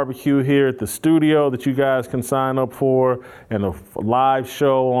got the barbecue here at the studio that you guys can sign up for, and a live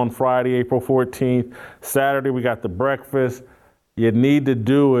show on Friday, April 14th. Saturday, we got the breakfast. You need to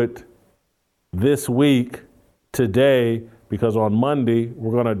do it this week, today, because on Monday,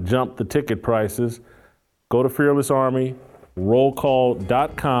 we're gonna jump the ticket prices. Go to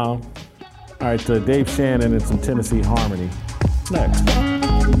fearlessarmyrollcall.com. All right, Dave Shannon and some Tennessee Harmony next.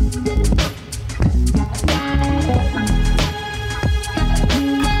 All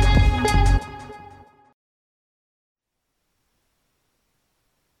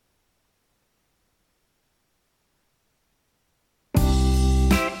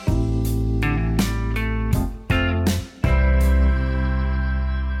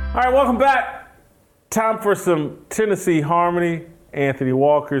right, welcome back. Time for some Tennessee Harmony. Anthony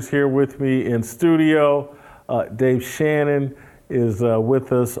Walker's here with me in studio. Dave Shannon is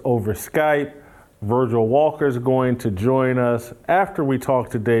with us over Skype. Virgil Walker's going to join us after we talk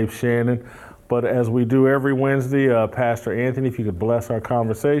to Dave Shannon. But as we do every Wednesday, Pastor Anthony, if you could bless our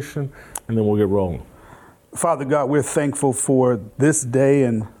conversation, and then we'll get rolling. Father God, we're thankful for this day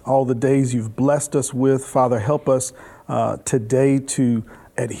and all the days you've blessed us with. Father, help us today to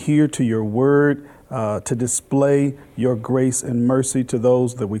adhere to your word, to display your grace and mercy to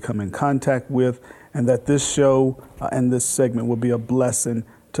those that we come in contact with, and that this show and this segment will be a blessing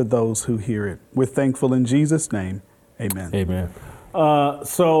to those who hear it. We're thankful in Jesus' name. Amen. Amen.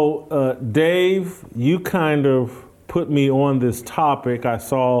 So, Dave, you kind of put me on this topic. I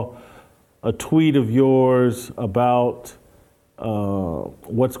saw a tweet of yours about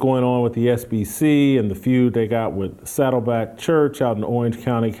what's going on with the SBC and the feud they got with Saddleback Church out in Orange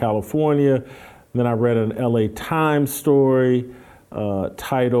County, California. Then I read an LA Times story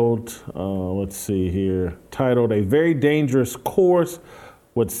titled, titled "A Very Dangerous Course: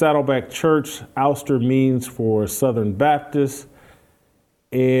 What Saddleback Church Ouster Means for Southern Baptists."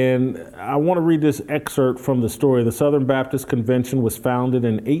 And I want to read this excerpt from the story. The Southern Baptist Convention was founded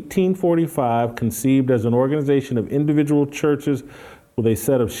in 1845, conceived as an organization of individual churches with a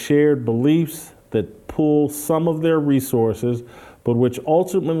set of shared beliefs that pull some of their resources, but which are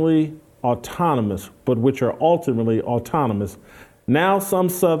ultimately autonomous. Now some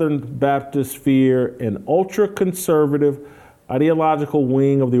Southern Baptists fear an ultra-conservative ideological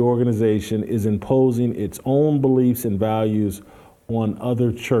wing of the organization is imposing its own beliefs and values on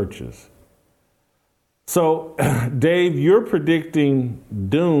other churches. So, Dave, you're predicting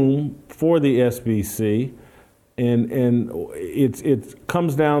doom for the SBC, and it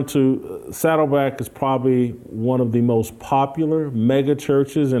comes down to Saddleback is probably one of the most popular mega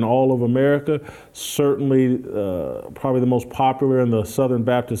churches in all of America, certainly probably the most popular in the Southern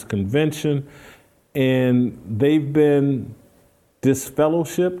Baptist Convention, and they've been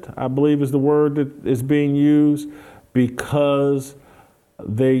disfellowshipped, I believe is the word that is being used, because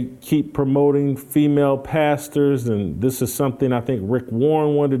they keep promoting female pastors, and this is something I think Rick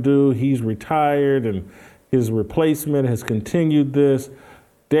Warren wanted to do. He's retired, and his replacement has continued this.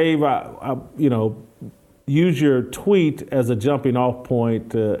 Dave, I use your tweet as a jumping off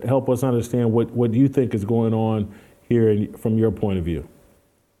point to help us understand what you think is going on here from your point of view.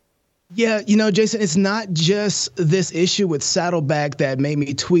 Yeah, Jason, it's not just this issue with Saddleback that made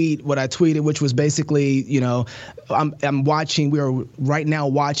me tweet what I tweeted, which was basically, we are right now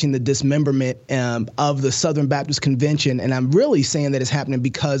watching the dismemberment of the Southern Baptist Convention. And I'm really saying that it's happening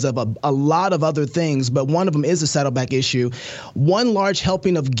because of a lot of other things. But one of them is the Saddleback issue. One large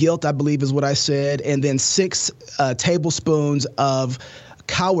helping of guilt, I believe is what I said, and then 6 tablespoons of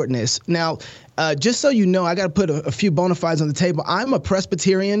cowardness. Now, just so you know, I got to put a few bona fides on the table. I'm a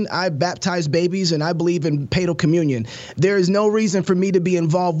Presbyterian. I baptize babies, and I believe in paedo communion. There is no reason for me to be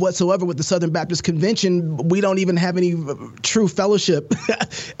involved whatsoever with the Southern Baptist Convention. We don't even have any true fellowship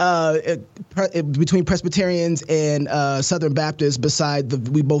between Presbyterians and Southern Baptists beside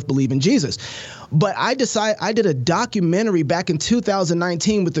we both believe in Jesus. But I did a documentary back in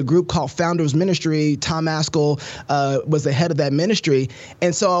 2019 with a group called Founders Ministry. Tom Askell was the head of that ministry.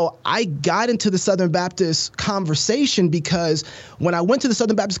 And so I got into the Southern Baptist conversation because when I went to the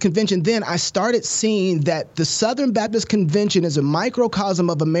Southern Baptist Convention, then I started seeing that the Southern Baptist Convention is a microcosm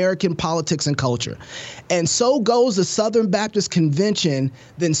of American politics and culture. And so goes the Southern Baptist Convention,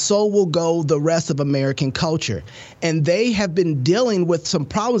 then so will go the rest of American culture. And they have been dealing with some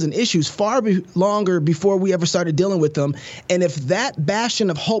problems and issues far longer before we ever started dealing with them. And if that bastion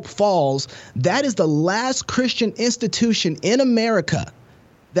of hope falls, that is the last Christian institution in America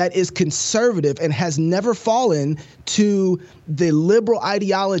that is conservative and has never fallen to the liberal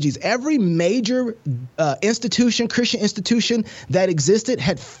ideologies. Every major institution, Christian institution that existed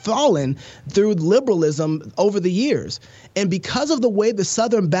had fallen through liberalism over the years. And because of the way the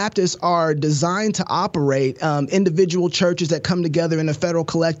Southern Baptists are designed to operate, individual churches that come together in a federal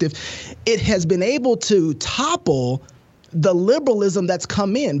collective, it has been able to topple the liberalism that's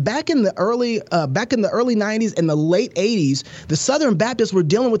come in. Back in the early 90s and the late 80s, the Southern Baptists were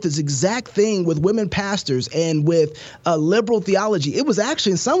dealing with this exact thing with women pastors and with liberal theology. It was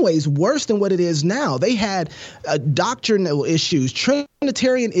actually in some ways worse than what it is now. They had doctrinal issues, Trinity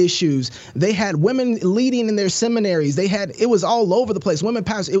Unitarian issues. They had women leading in their seminaries. It was all over the place. Women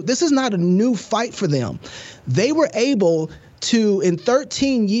pastors. This is not a new fight for them. They were able to, in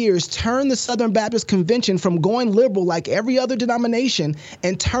 13 years, turn the Southern Baptist Convention from going liberal like every other denomination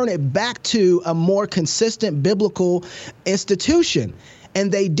and turn it back to a more consistent biblical institution.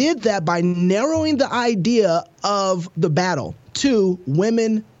 And they did that by narrowing the idea of the battle to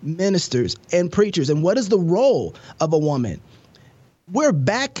women ministers and preachers. And what is the role of a woman? We're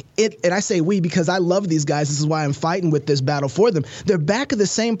back, and I say we because I love these guys. This is why I'm fighting with this battle for them. They're back at the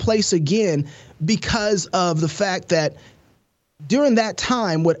same place again because of the fact that during that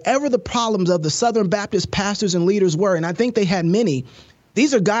time, whatever the problems of the Southern Baptist pastors and leaders were, and I think they had many,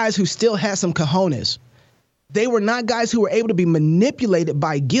 these are guys who still had some cojones. They were not guys who were able to be manipulated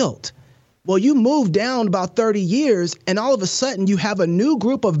by guilt. Well, you move down about 30 years, and all of a sudden you have a new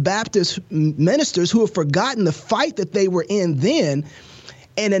group of Baptist ministers who have forgotten the fight that they were in then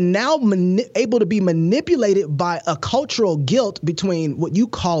and are now able to be manipulated by a cultural guilt between what you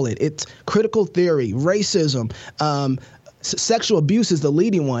call it. It's critical theory, racism, sexual abuse is the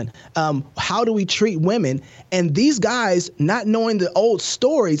leading one. How do we treat women? And these guys, not knowing the old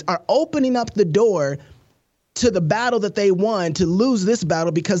stories, are opening up the door to the battle that they won to lose this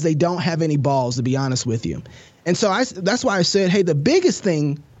battle because they don't have any balls, to be honest with you. And so that's why I said, hey, the biggest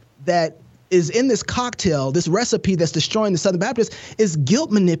thing that is in this cocktail, this recipe that's destroying the Southern Baptists, is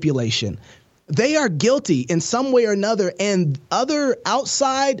guilt manipulation. They are guilty in some way or another, and other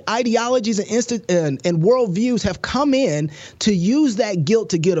outside ideologies and worldviews have come in to use that guilt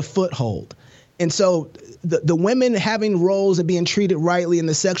to get a foothold. And so the women having roles and being treated rightly in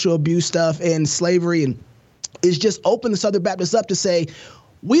the sexual abuse stuff and slavery and is just open the Southern Baptists up to say,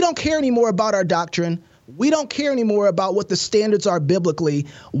 we don't care anymore about our doctrine. We don't care anymore about what the standards are biblically.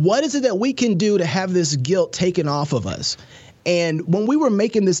 What is it that we can do to have this guilt taken off of us? And when we were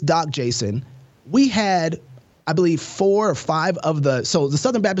making this doc, Jason, we had, I believe, 4 or 5 of the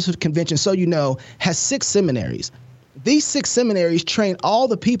Southern Baptist Convention, so you know, has 6 seminaries. These 6 seminaries train all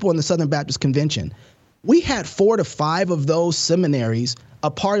the people in the Southern Baptist Convention. We had 4 to 5 of those seminaries a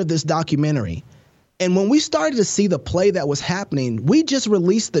part of this documentary. And when we started to see the play that was happening, we just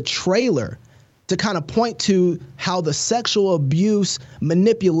released the trailer to kind of point to how the sexual abuse,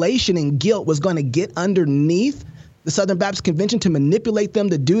 manipulation, and guilt was going to get underneath the Southern Baptist Convention to manipulate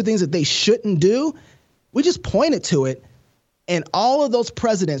them to do things that they shouldn't do. We just pointed to it, and all of those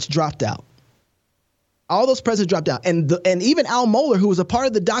presidents dropped out. All those presidents dropped out. And even Al Mohler, who was a part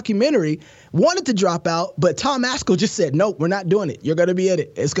of the documentary, wanted to drop out, but Tom Askell just said, nope, we're not doing it. You're going to be in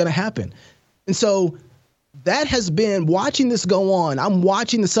it. It's going to happen. And so that has been, watching this go on, I'm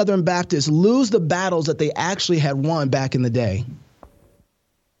watching the Southern Baptists lose the battles that they actually had won back in the day.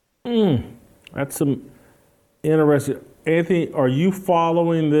 That's some interesting. Anthony, are you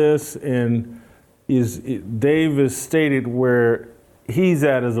following this? And Dave has stated where he's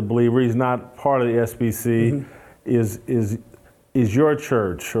at as a believer. He's not part of the SBC. Mm-hmm. Is your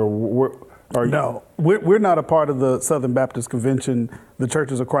church or No, we're not a part of the Southern Baptist Convention. The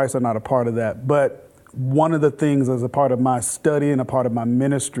Churches of Christ are not a part of that. But one of the things as a part of my study and a part of my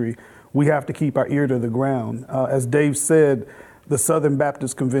ministry, we have to keep our ear to the ground. As Dave said, the Southern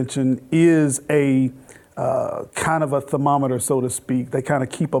Baptist Convention is a kind of a thermometer, so to speak. They kind of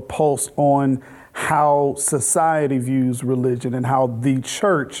keep a pulse on how society views religion and how the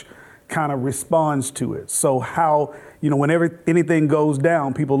church kind of responds to it. So how, whenever anything goes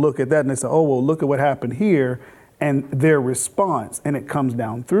down, people look at that and they say, oh, well, look at what happened here, and their response, and it comes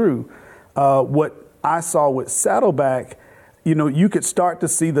down through. What I saw with Saddleback, you could start to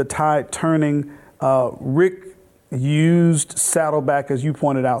see the tide turning. Rick used Saddleback, as you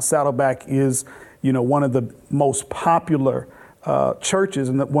pointed out. Saddleback is, one of the most popular churches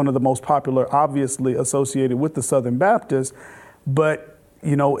and one of the most popular, obviously, associated with the Southern Baptists. But,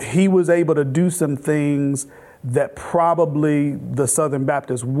 he was able to do some things that probably the Southern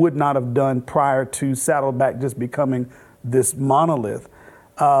Baptists would not have done prior to Saddleback just becoming this monolith.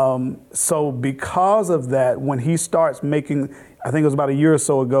 So because of that, when he starts making, I think it was about a year or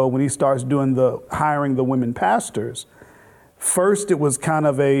so ago, when he starts doing hiring the women pastors, first it was kind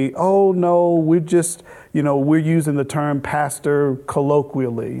of oh no, we're just, we're using the term pastor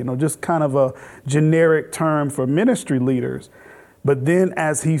colloquially, just kind of a generic term for ministry leaders. But then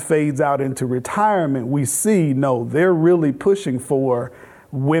as he fades out into retirement, we see, no, they're really pushing for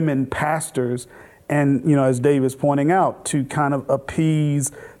women pastors. And, as Dave is pointing out, to kind of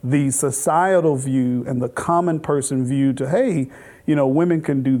appease the societal view and the common person view to, hey, women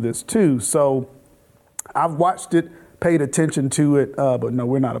can do this too. So I've watched it, paid attention to it, but no,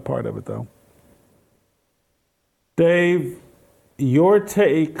 we're not a part of it though. Dave, your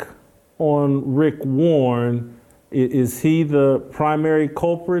take on Rick Warren, is he the primary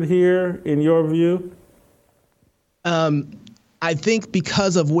culprit here in your view? I think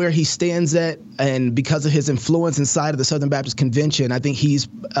because of where he stands at and because of his influence inside of the Southern Baptist Convention, I think he's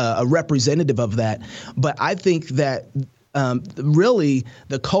a representative of that. But I think that really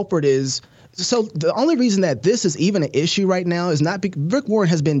the culprit is, so the only reason that this is even an issue right now is not because Rick Warren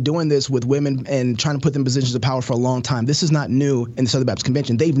has been doing this with women and trying to put them in positions of power for a long time. This is not new in the Southern Baptist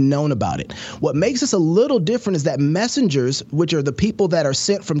Convention. They've known about it. What makes this a little different is that messengers, which are the people that are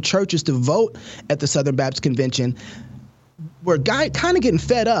sent from churches to vote at the Southern Baptist Convention, were kind of getting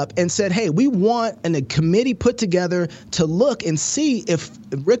fed up and said, hey, we want a committee put together to look and see if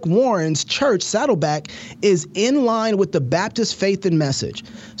Rick Warren's church, Saddleback, is in line with the Baptist faith and message.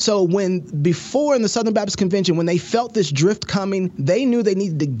 So before in the Southern Baptist Convention, when they felt this drift coming, they knew they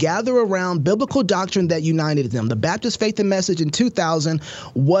needed to gather around biblical doctrine that united them. The Baptist faith and message in 2000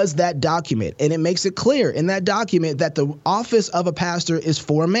 was that document. And it makes it clear in that document that the office of a pastor is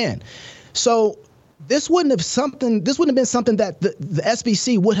for a man. So this wouldn't have been something that the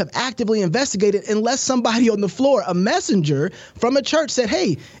SBC would have actively investigated unless somebody on the floor, a messenger from a church, said,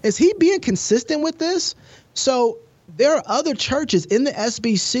 hey, is he being consistent with this? So there are other churches in the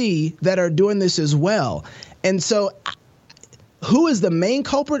SBC that are doing this as well. And so who is the main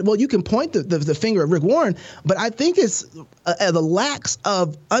culprit? Well, you can point the finger at Rick Warren, but I think it's the lacks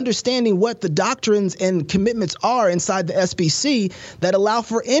of understanding what the doctrines and commitments are inside the SBC that allow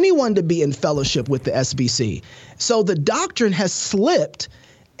for anyone to be in fellowship with the SBC. So the doctrine has slipped,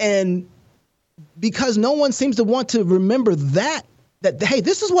 and because no one seems to want to remember that hey,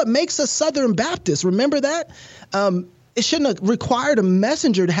 this is what makes us Southern Baptists. Remember that? It shouldn't have required a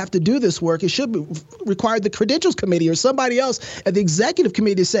messenger to have to do this work. It should have required the Credentials Committee or somebody else at the Executive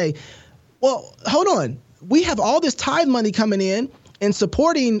Committee to say, well, hold on. We have all this tithe money coming in and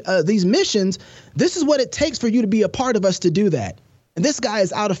supporting these missions. This is what it takes for you to be a part of us to do that. And this guy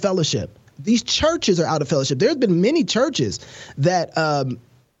is out of fellowship. These churches are out of fellowship. There's been many churches that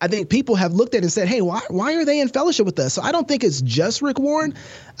I think people have looked at and said, hey, why are they in fellowship with us? So I don't think it's just Rick Warren.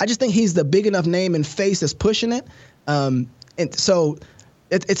 I just think he's the big enough name and face that's pushing it. And so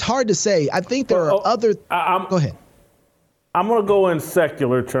it's hard to say. I think there are other. Go ahead. I'm going to go in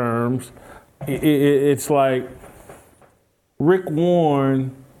secular terms. It's like Rick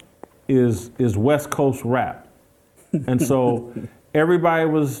Warren is West Coast rap. And so everybody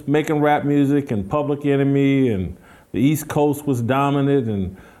was making rap music and Public Enemy, and the East Coast was dominant,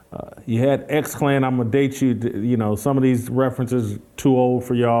 and you had X-Clan. I'm going to date you, some of these references too old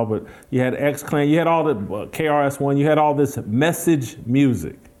for y'all, but you had X-Clan, you had all the KRS-One, you had all this message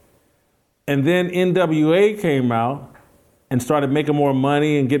music. And then NWA came out and started making more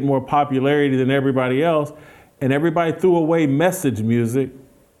money and getting more popularity than everybody else, and everybody threw away message music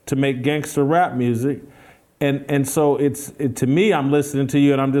to make gangster rap music. And so to me, I'm listening to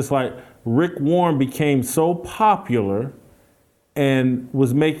you and I'm just like, Rick Warren became so popular and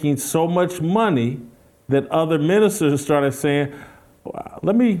was making so much money that other ministers started saying,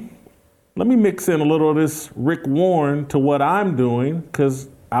 let me mix in a little of this Rick Warren to what I'm doing because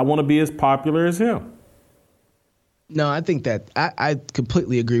I want to be as popular as him. No, I think that I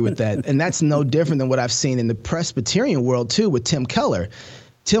completely agree with that. And that's no different than what I've seen in the Presbyterian world, too, with Tim Keller.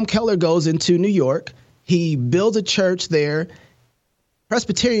 Tim Keller goes into New York. He builds a church there.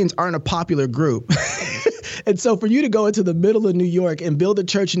 Presbyterians aren't a popular group. And so for you to go into the middle of New York and build a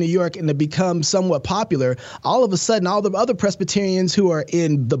church in New York and to become somewhat popular, all of a sudden, all the other Presbyterians who are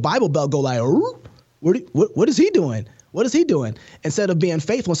in the Bible Belt go like, what is he doing? What is he doing? Instead of being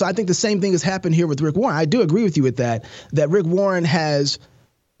faithful. So I think the same thing has happened here with Rick Warren. I do agree with you with that Rick Warren has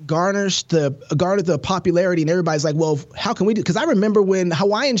garnered the popularity, and everybody's like, well, how can we do? Because I remember when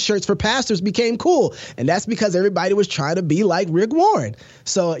Hawaiian shirts for pastors became cool, and that's because everybody was trying to be like Rick Warren.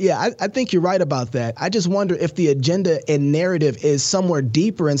 So yeah, I think you're right about that. I just wonder if the agenda and narrative is somewhere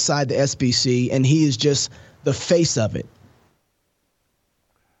deeper inside the SBC, and he is just the face of it.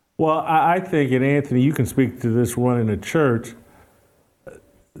 Well, I think, and Anthony, you can speak to this running a church.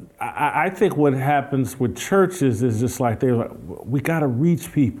 I think what happens with churches is just like they're like, we got to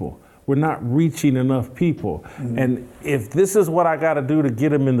reach people. We're not reaching enough people. Mm-hmm. And if this is what I got to do to get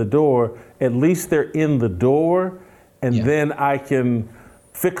them in the door, at least they're in the door, and then I can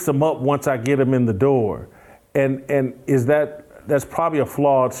fix them up once I get them in the door. And is that's probably a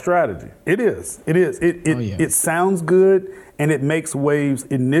flawed strategy. It is. It sounds good and it makes waves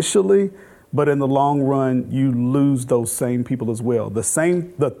initially, but in the long run, you lose those same people as well. The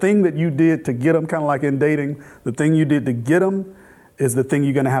thing that you did to get them, kind of like in dating, the thing you did to get them is the thing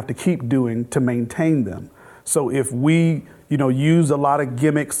you're going to have to keep doing to maintain them. So if we, use a lot of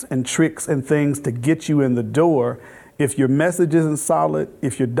gimmicks and tricks and things to get you in the door, if your message isn't solid,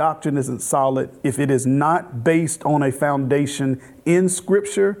 if your doctrine isn't solid, if it is not based on a foundation in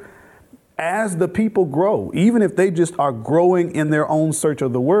Scripture, as the people grow, even if they just are growing in their own search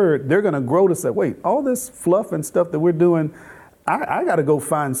of the word, they're going to grow to say, wait, all this fluff and stuff that we're doing, I got to go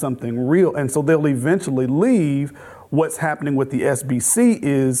find something real. And so they'll eventually leave. What's happening with the SBC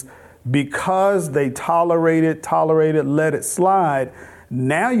is because they tolerated, let it slide.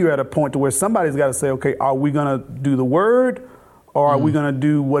 Now you're at a point to where somebody's got to say, okay, are we going to do the word, or are we going to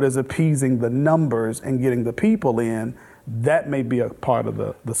do what is appeasing the numbers and getting the people in? That may be a part of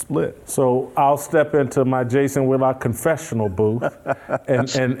the split. So I'll step into my Jason Whitlock confessional booth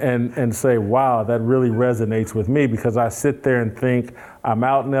and say, wow, that really resonates with me, because I sit there and think I'm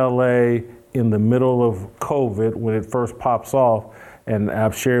out in LA in the middle of COVID when it first pops off. And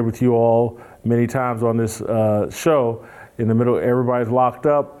I've shared with you all many times on this show, in the middle, everybody's locked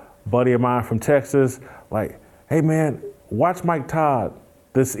up. Buddy of mine from Texas, like, hey man, watch Mike Todd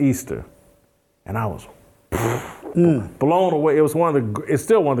this Easter. And I was blown away. It's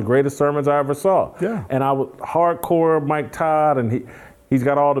still one of the greatest sermons I ever saw. Yeah. And I was hardcore Mike Todd, and he's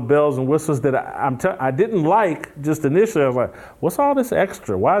got all the bells and whistles that I didn't like just initially. I was like, what's all this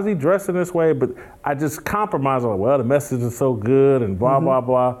extra? Why is he dressing this way? But I just compromised. I'm like, well, the message is so good and blah, blah,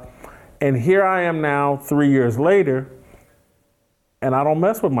 blah. And here I am now 3 years later, and I don't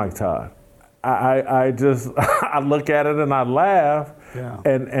mess with Mike Todd. I just, I look at it and I laugh. Yeah.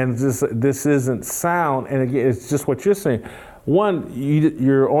 And just, this isn't sound. And again, it's just what you're saying. One,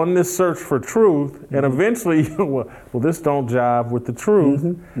 you're on this search for truth, and eventually, well, this don't jive with the truth.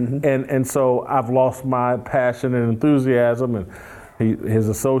 And so I've lost my passion and enthusiasm, and his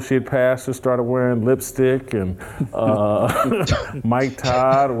associate pastor started wearing lipstick, and Mike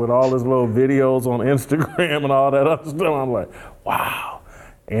Todd with all his little videos on Instagram and all that other stuff. I'm like, wow.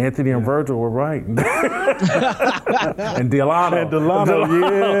 Anthony and Virgil were right. And Delano.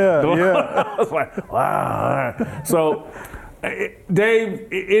 Yeah. I was like, wow. All right. So, Dave,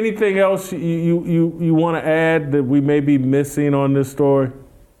 anything else you want to add that we may be missing on this story?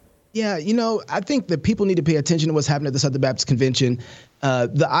 Yeah, I think that people need to pay attention to what's happening at the Southern Baptist Convention.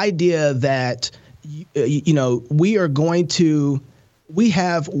 The idea that, we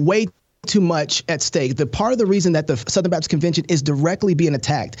have way too much at stake. The part of the reason that the Southern Baptist Convention is directly being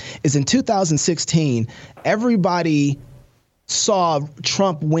attacked is in 2016, everybody saw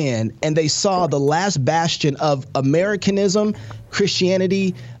Trump win, and they saw the last bastion of Americanism,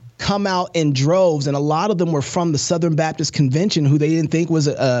 Christianity, come out in droves, and a lot of them were from the Southern Baptist Convention, who they didn't think was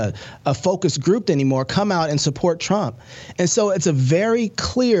a focused group anymore, come out and support Trump. And so it's a very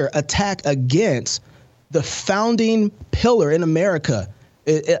clear attack against the founding pillar in America.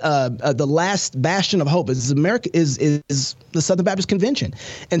 The last bastion of hope is the Southern Baptist Convention.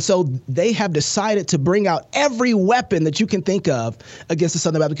 And so they have decided to bring out every weapon that you can think of against the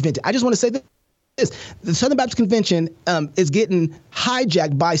Southern Baptist Convention. I just want to say this. The Southern Baptist Convention is getting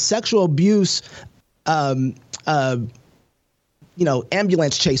hijacked by sexual abuse,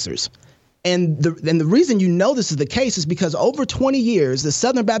 ambulance chasers. And the reason this is the case is because over 20 years, the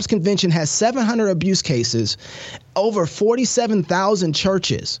Southern Baptist Convention has 700 abuse cases, over 47,000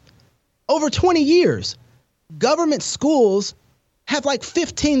 churches. Over 20 years, government schools have like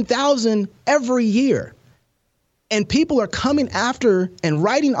 15,000 every year. And people are coming after and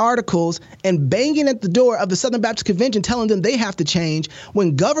writing articles and banging at the door of the Southern Baptist Convention telling them they have to change,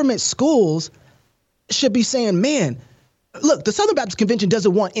 when government schools should be saying, man, look, the Southern Baptist Convention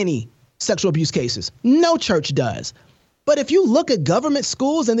doesn't want any sexual abuse cases. No church does. But if you look at government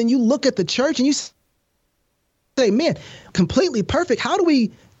schools and then you look at the church and you say, man, completely perfect. How do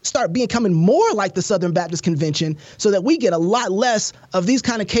we start becoming more like the Southern Baptist Convention so that we get a lot less of these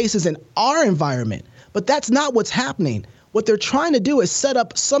kind of cases in our environment? But that's not what's happening. What they're trying to do is set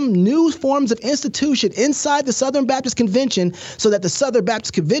up some new forms of institution inside the Southern Baptist Convention so that the Southern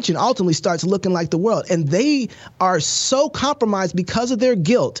Baptist Convention ultimately starts looking like the world. And they are so compromised because of their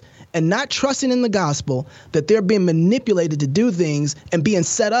guilt and not trusting in the gospel that they're being manipulated to do things and being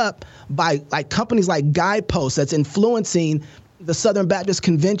set up by like companies like Guidepost that's influencing the Southern Baptist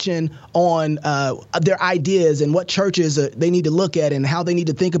Convention on their ideas and what churches they need to look at and how they need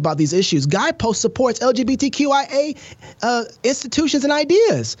to think about these issues. Guidepost supports LGBTQIA institutions and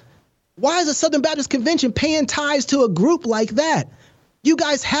ideas. Why is the Southern Baptist Convention paying ties to a group like that? You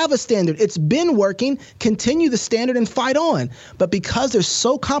guys have a standard. It's been working. Continue the standard and fight on. But because they're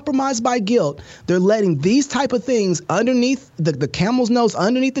so compromised by guilt, they're letting these type of things underneath the camel's nose,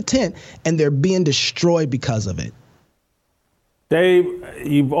 underneath the tent, and they're being destroyed because of it. Dave,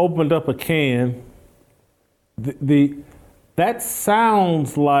 you've opened up a can that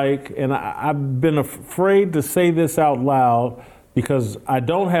sounds like, and I've been afraid to say this out loud because I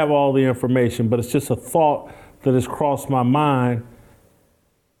don't have all the information, but it's just a thought that has crossed my mind.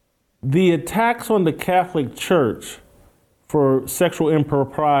 The attacks on the Catholic Church for sexual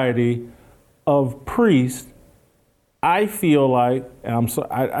impropriety of priests, I feel like, and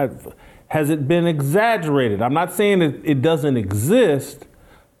has it been exaggerated? I'm not saying it doesn't exist,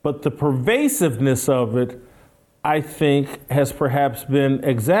 but the pervasiveness of it, I think, has perhaps been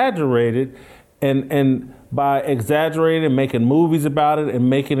exaggerated. And by exaggerating and making movies about it and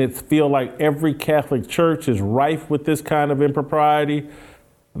making it feel like every Catholic church is rife with this kind of impropriety,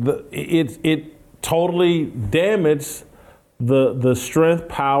 it totally damaged the strength,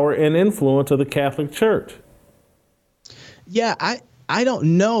 power, and influence of the Catholic Church. Yeah, I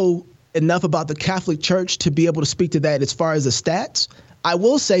don't know enough about the Catholic Church to be able to speak to that as far as the stats. I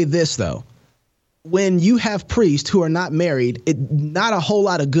will say this, though. When you have priests who are not married, not a whole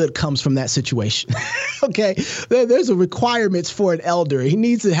lot of good comes from that situation. Okay, there's a requirements for an elder. He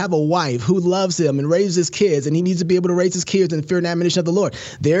needs to have a wife who loves him and raises his kids, and he needs to be able to raise his kids in fear and admonition of the Lord.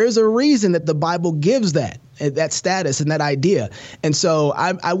 There is a reason that the Bible gives that status and that idea. And so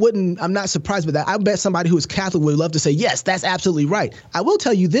I'm not surprised by that. I bet somebody who is Catholic would love to say, yes, that's absolutely right. I will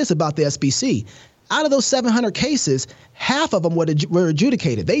tell you this about the SBC. Out of those 700 cases, half of them were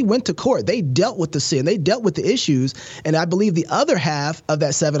adjudicated. They went to court. They dealt with the sin. They dealt with the issues. And I believe the other half of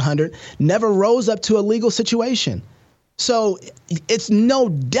that 700 never rose up to a legal situation. So it's no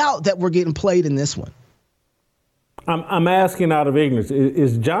doubt that we're getting played in this one. I'm asking out of ignorance.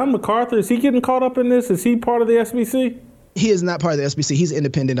 Is John MacArthur, is he getting caught up in this? Is he part of the SBC? He is not part of the SBC. He's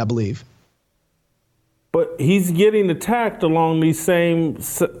independent, I believe. But he's getting attacked along these same...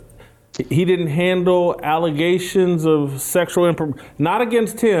 He didn't handle allegations of sexual impropriety, not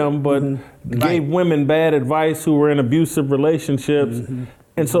against him, but gave women bad advice who were in abusive relationships. Mm-hmm.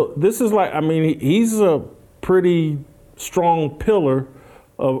 And so this is like, I mean, he's a pretty strong pillar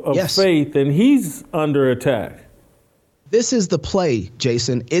of faith, and he's under attack. This is the play,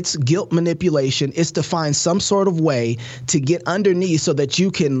 Jason. It's guilt manipulation. It's to find some sort of way to get underneath so that you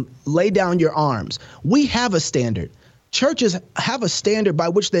can lay down your arms. We have a standard. Churches have a standard by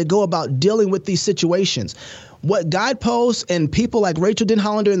which they go about dealing with these situations. What guideposts and people like Rachel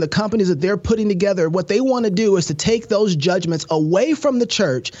Denhollander and the companies that they're putting together, what they want to do is to take those judgments away from the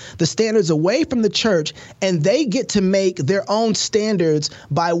church, the standards away from the church, and they get to make their own standards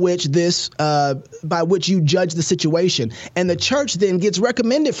by which you judge the situation. And the church then gets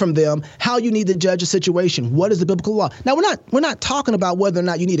recommended from them how you need to judge a situation. What is the biblical law? Now, we're not talking about whether or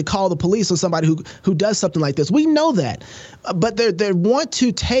not you need to call the police on somebody who does something like this. We know that. But they want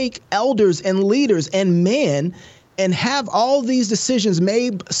to take elders and leaders and men and have all these decisions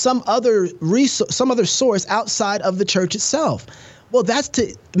made some other source outside of the church itself. Well, that's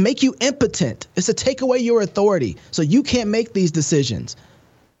to make you impotent. It's to take away your authority, so you can't make these decisions.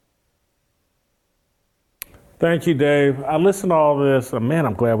 Thank you, Dave. I listened to all this. Man,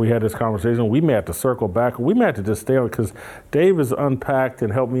 I'm glad we had this conversation. We may have to circle back. We may have to just stay on it because Dave has unpacked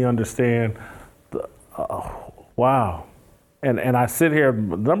and helped me understand. Wow. And I sit here,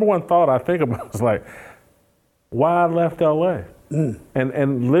 number one thought I think about is like, why I left LA.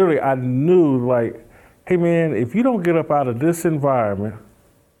 And literally I knew, like, hey man, if you don't get up out of this environment,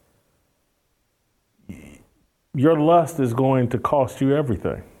 your lust is going to cost you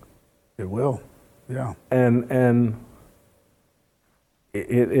everything. It will, yeah. And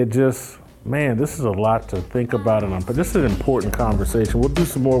it just, man, this is a lot to think about, but this is an important conversation. We'll do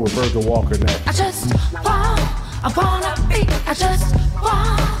some more with Virgil Walker next. I just wanna be, I just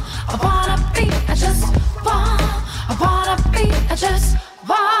wanna be, I just wanna be, I just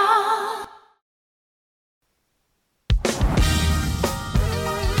want.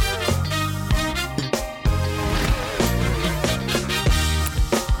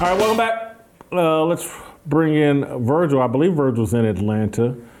 All right, welcome back. Let's bring in Virgil. I believe Virgil's in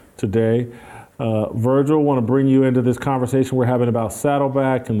Atlanta today. Virgil, want to bring you into this conversation we're having about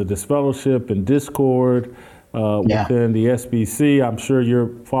Saddleback and the disfellowship and discord within the SBC. I'm sure you're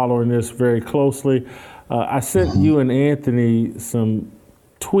following this very closely. I sent you and Anthony some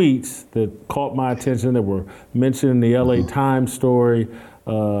tweets that caught my attention that were mentioned in the LA Times story.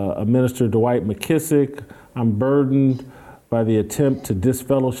 Minister Dwight McKissick, I'm burdened by the attempt to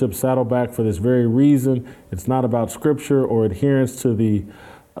disfellowship Saddleback for this very reason. It's not about scripture or adherence to the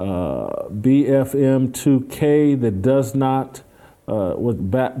BFM 2K that does not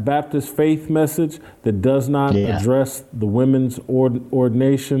Baptist faith message that does not address the women's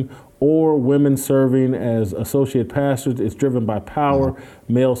ordination or women serving as associate pastors. It's driven by power,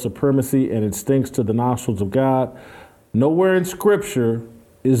 male supremacy, and it stinks to the nostrils of God. Nowhere in Scripture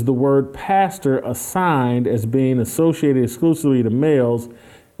is the word pastor assigned as being associated exclusively to males.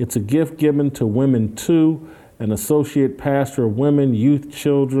 It's a gift given to women too. An associate pastor of women, youth,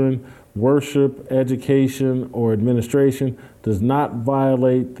 children, worship, education, or administration does not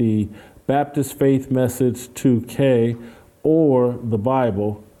violate the Baptist faith message 2K or the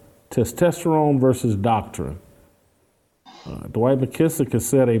Bible. Testosterone versus doctrine. Dwight McKissick has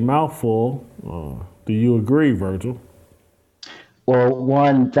said a mouthful. Do you agree, Virgil? Well,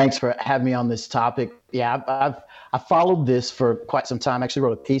 one, thanks for having me on this topic. Yeah, I've followed this for quite some time. I actually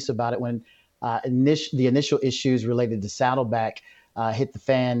wrote a piece about it when the initial issues related to Saddleback hit the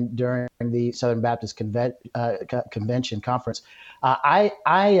fan during the Southern Baptist Convention conference.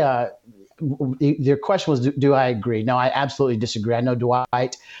 Your question was, do I agree? No, I absolutely disagree. I know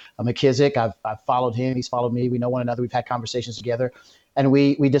Dwight McKissick. I've followed him. He's followed me. We know one another. We've had conversations together, and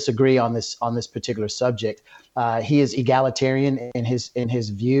we disagree on this particular subject. He is egalitarian in his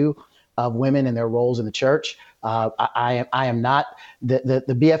view of women and their roles in the church. I am not. The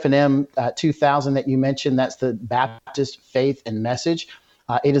BF&M 2000 that you mentioned, that's the Baptist faith and message.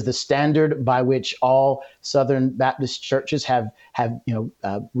 It is the standard by which all Southern Baptist churches have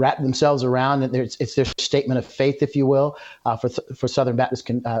wrapped themselves around, and it's their statement of faith, if you will, for Southern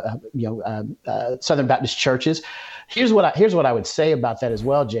Baptist Southern Baptist churches. Here's what I would say about that as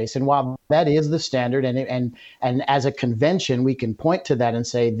well, Jason. While that is the standard, and as a convention, we can point to that and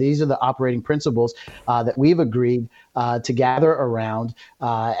say these are the operating principles that we've agreed to gather around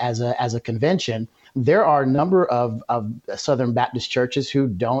as a convention. There are a number of Southern Baptist churches who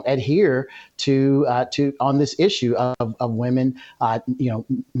don't adhere to on this issue of women,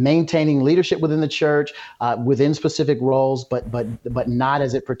 maintaining leadership within the church, within specific roles, but not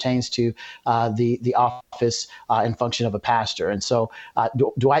as it pertains to the office and function of a pastor. And so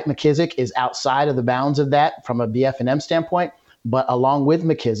Dwight McKissick is outside of the bounds of that from a BF&M standpoint. But along with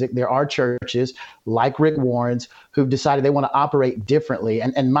McKissick, there are churches like Rick Warren's who've decided they want to operate differently.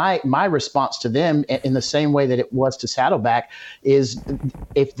 And my response to them, in the same way that it was to Saddleback, is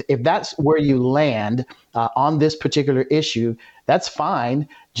if that's where you land on this particular issue, that's fine.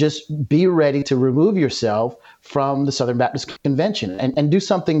 Just be ready to remove yourself from the Southern Baptist Convention and do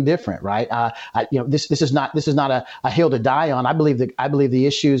something different, right? This is not a hill to die on. I believe the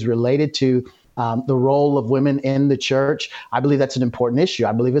issues related to the role of women in the church, I believe that's an important issue.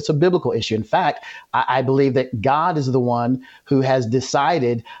 I believe it's a biblical issue. In fact, I believe that God is the one who has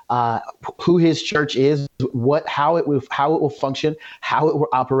decided who his church is, how it will function, how it will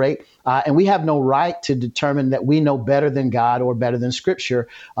operate. And we have no right to determine that we know better than God or better than Scripture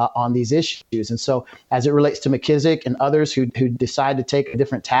on these issues. And so as it relates to McKissick and others who decide to take a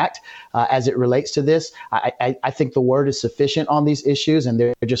different tact as it relates to this, I think the word is sufficient on these issues, and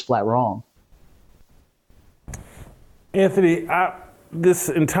they're just flat wrong. Anthony, this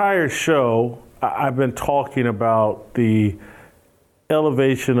entire show, I've been talking about the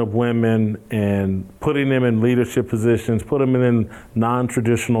elevation of women and putting them in leadership positions, putting them in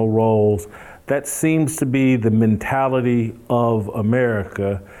non-traditional roles. That seems to be the mentality of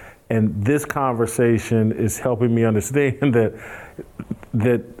America. And this conversation is helping me understand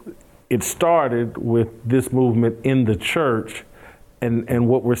that it started with this movement in the church. And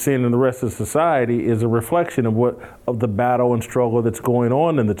what we're seeing in the rest of society is a reflection of the battle and struggle that's going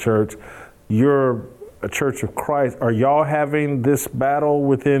on in the church. You're a Church of Christ. Are y'all having this battle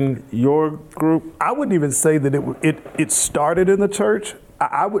within your group? I wouldn't even say that it started in the church.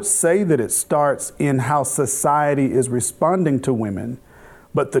 I would say that it starts in how society is responding to women.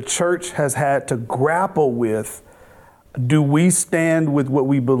 But the church has had to grapple with, do we stand with what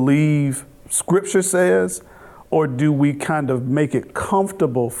we believe Scripture says? Or do we kind of make it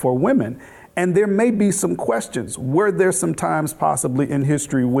comfortable for women? And there may be some questions. Were there some times possibly in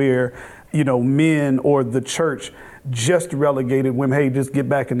history where, men or the church just relegated women? Hey, just get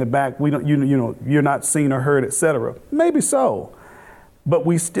back in the back. We don't, you're not seen or heard, etc. Maybe so, but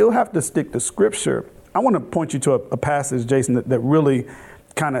we still have to stick to Scripture. I want to point you to a passage, Jason, that really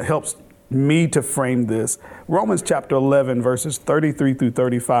kind of helps me to frame this. Romans chapter 11, verses 33 through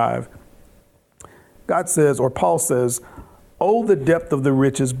 35. God says, or Paul says, "Oh, the depth of the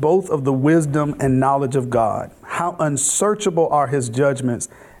riches, both of the wisdom and knowledge of God. How unsearchable are his judgments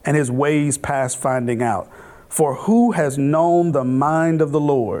and his ways past finding out. For who has known the mind of the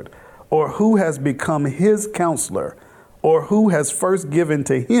Lord, or who has become his counselor, or who has first given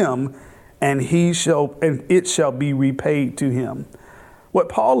to him, and it shall be repaid to him. What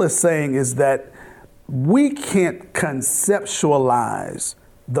Paul is saying is that we can't conceptualize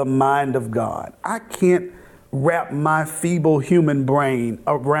the mind of God. I can't wrap my feeble human brain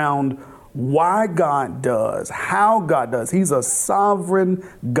around why God does, how God does. He's a sovereign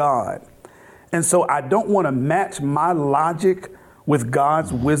God. And so I don't want to match my logic with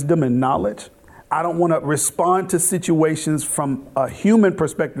God's wisdom and knowledge. I don't want to respond to situations from a human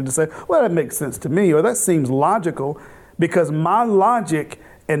perspective to say, well, that makes sense to me, or that seems logical, because my logic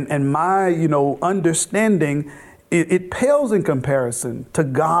and my, understanding, it pales in comparison to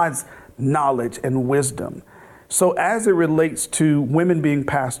God's knowledge and wisdom. So as it relates to women being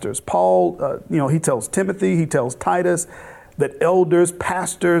pastors, Paul, he tells Timothy, he tells Titus that elders,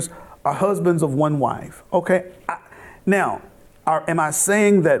 pastors are husbands of one wife. Okay. Now, am I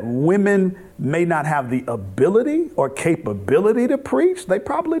saying that women may not have the ability or capability to preach? They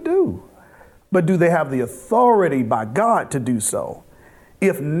probably do. But do they have the authority by God to do so?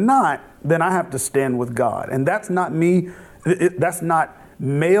 If not, then I have to stand with God. And that's not me. That's not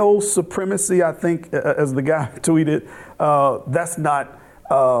male supremacy, I think, as the guy tweeted. That's not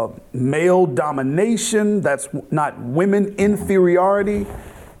male domination. That's not women inferiority.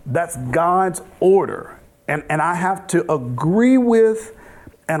 That's God's order. And I have to agree with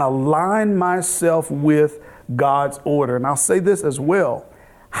and align myself with God's order. And I'll say this as well.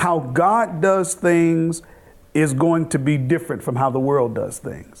 How God does things is going to be different from how the world does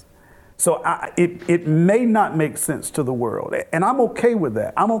things. So it may not make sense to the world. And I'm okay with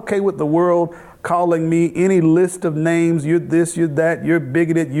that. I'm okay with the world calling me any list of names. You're this, you're that, you're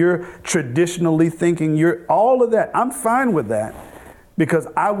bigoted, you're traditionally thinking, you're all of that. I'm fine with that because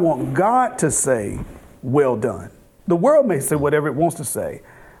I want God to say, well done. The world may say whatever it wants to say,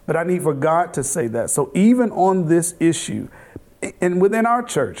 but I need for God to say that. So even on this issue, and within our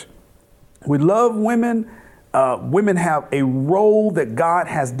church, we love women. Women have a role that God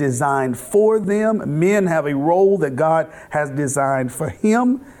has designed for them. Men have a role that God has designed for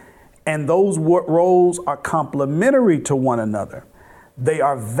him. And those roles are complementary to one another. They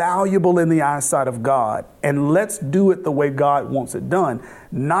are valuable in the eyesight of God. And let's do it the way God wants it done,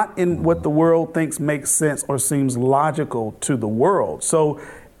 not in what the world thinks makes sense or seems logical to the world. So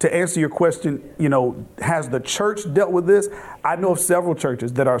to answer your question, has the church dealt with this? I know of several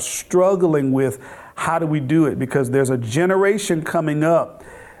churches that are struggling with how do we do it? Because there's a generation coming up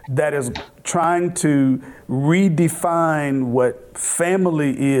that is trying to redefine what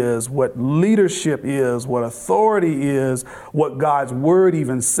family is, what leadership is, what authority is, what God's word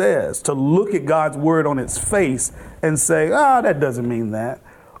even says, to look at God's word on its face and say, that doesn't mean that.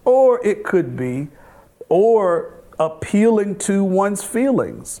 Or it could be, or appealing to one's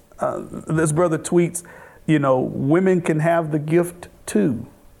feelings. This brother tweets, women can have the gift too.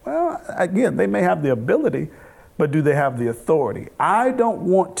 Well, again, they may have the ability, but do they have the authority? I don't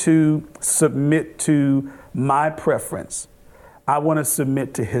want to submit to my preference. I want to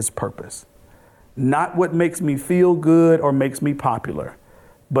submit to his purpose. Not what makes me feel good or makes me popular,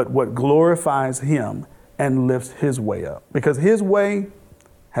 but what glorifies him and lifts his way up. Because his way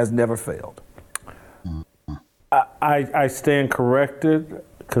has never failed. I stand corrected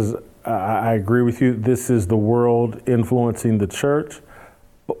because I agree with you. This is the world influencing the church.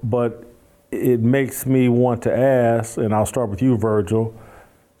 But it makes me want to ask, and I'll start with you, Virgil,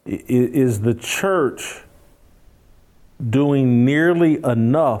 is the church doing nearly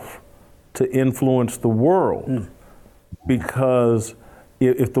enough to influence the world? Because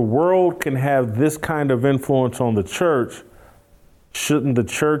if the world can have this kind of influence on the church, shouldn't the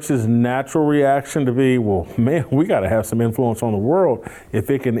church's natural reaction to be, well, man, we got to have some influence on the world if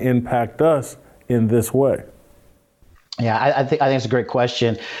it can impact us in this way? Yeah, I think it's a great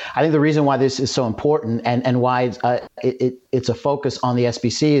question. I think the reason why this is so important and why it's a focus on the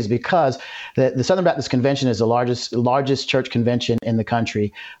SBC is because the Southern Baptist Convention is the largest church convention in the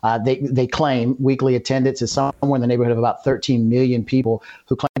country. They claim weekly attendance is somewhere in the neighborhood of about 13 million people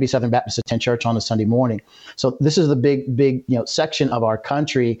who claim to be Southern Baptist attend church on a Sunday morning. So this is the big section of our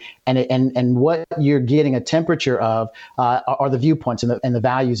country, and what you're getting a temperature of are the viewpoints and the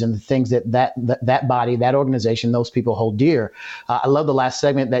values and the things that body, that organization, those people hold dear. I love the last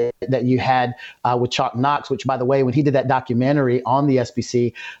segment that you had with Chuck Knox, which, by the way, when he did did that documentary on the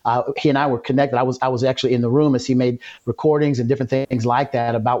SBC. He and I were connected. I was actually in the room as he made recordings and different things like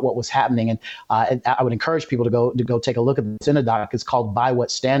that about what was happening. And I would encourage people to go take a look at the Synodoc. It's called By What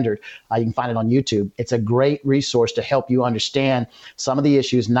Standard? You can find it on YouTube. It's a great resource to help you understand some of the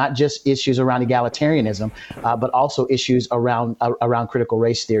issues, not just issues around egalitarianism, but also issues around critical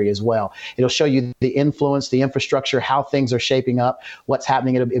race theory as well. It'll show you the influence, the infrastructure, how things are shaping up, what's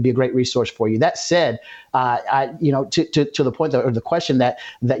happening. It'll be a great resource for you. That said, to the point or the question that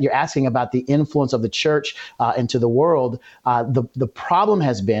you're asking about the influence of the church into the world, the problem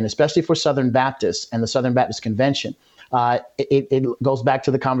has been, especially for Southern Baptists and the Southern Baptist Convention, it goes back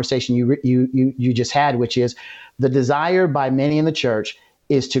to the conversation you just had, which is the desire by many in the church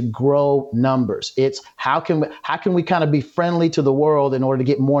is to grow numbers. It's how can we kind of be friendly to the world in order to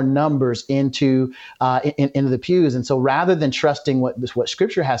get more numbers into the pews. And so rather than trusting what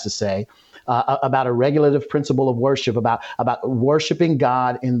Scripture has to say about a regulative principle of worship, about worshiping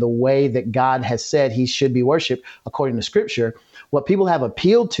God in the way that God has said he should be worshiped according to Scripture, what people have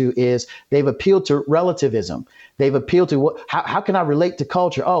appealed to is they've appealed to relativism. They've appealed to how can I relate to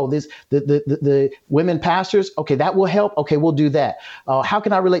culture? Oh, the women pastors. Okay, that will help. Okay, we'll do that. How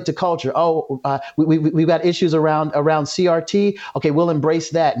can I relate to culture? Oh, we've got issues around CRT. Okay, we'll embrace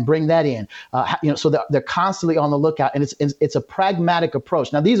that and bring that in. So they're constantly on the lookout, and it's a pragmatic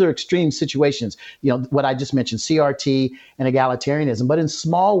approach. Now, these are extreme situations. What I just mentioned, CRT and egalitarianism, but in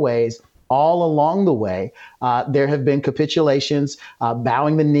small ways. All along the way, there have been capitulations,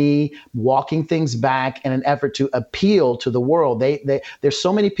 bowing the knee, walking things back in an effort to appeal to the world. There's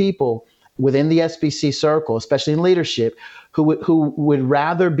so many people within the SBC circle, especially in leadership, who would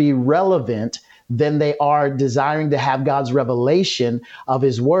rather be relevant than they are desiring to have God's revelation of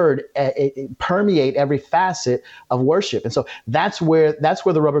his word permeate every facet of worship. And so that's where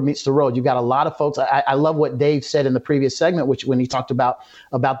the rubber meets the road. You've got a lot of folks. I love what Dave said in the previous segment, when he talked about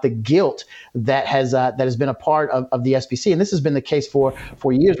the guilt that has been a part of the SBC. And this has been the case for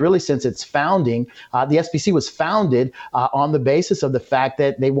years, really since its founding. The SBC was founded on the basis of the fact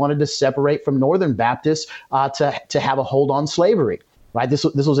that they wanted to separate from Northern Baptists to have a hold on slavery. Right. This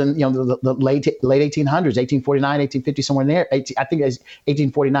was in the late 1800s, 1849, 1850, somewhere in there. I think it's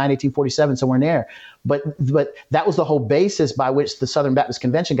 1849, 1847, somewhere in there. But that was the whole basis by which the Southern Baptist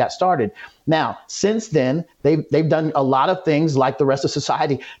Convention got started. Now, since then, they've done a lot of things like the rest of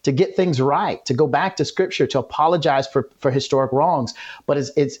society to get things right, to go back to Scripture, to apologize for historic wrongs. But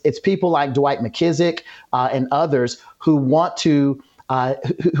it's people like Dwight McKissick and others who want to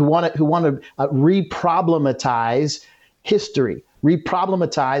re-problematize history.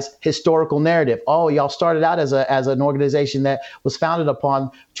 Re-problematize historical narrative. Oh, y'all started out as an organization that was founded upon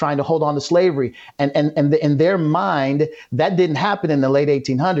trying to hold on to slavery, and in their mind that didn't happen in the late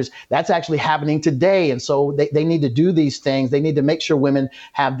 1800s. That's actually happening today, and so they need to do these things. They need to make sure women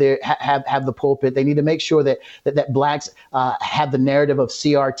have the pulpit. They need to make sure that blacks have the narrative of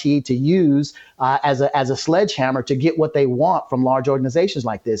CRT to use as a sledgehammer to get what they want from large organizations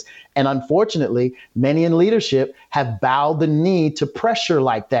like this. And unfortunately, many in leadership have bowed the knee to pressure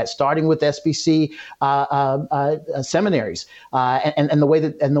like that, starting with SBC seminaries and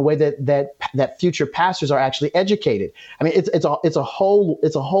the way that future pastors are actually educated. I mean, it's a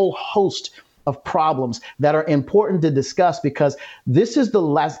whole host of problems that are important to discuss, because this is the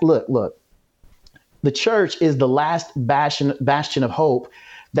last look. The church is the last bastion of hope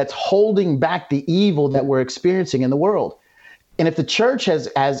that's holding back the evil that we're experiencing in the world. And if the church has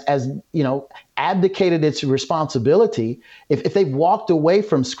abdicated its responsibility, if they've walked away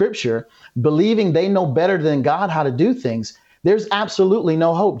from Scripture, believing they know better than God how to do things, there's absolutely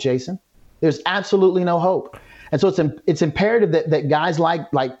no hope, Jason. There's absolutely no hope. And so it's imperative that guys like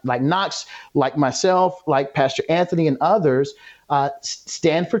Knox, like myself, like Pastor Anthony and others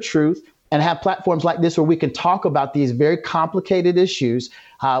stand for truth and have platforms like this where we can talk about these very complicated issues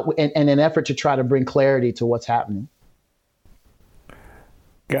in an effort to try to bring clarity to what's happening.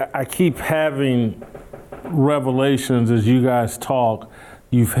 I keep having revelations as you guys talk.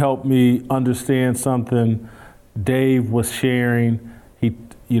 You've helped me understand something Dave was sharing.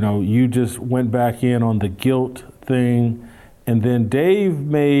 You just went back in on the guilt thing. And then Dave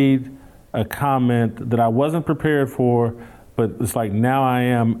made a comment that I wasn't prepared for, but it's like now I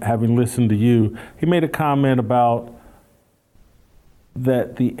am, having listened to you. He made a comment about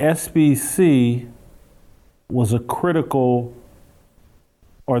that the SBC was a critical,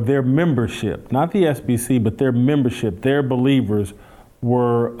 or their membership, not the SBC, but their membership, their believers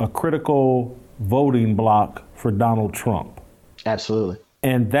were a critical voting bloc for Donald Trump. Absolutely.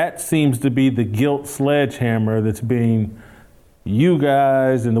 And that seems to be the guilt sledgehammer that's being, you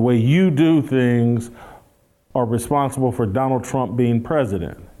guys and the way you do things are responsible for Donald Trump being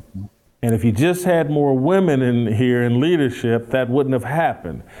president. And if you just had more women in here in leadership, that wouldn't have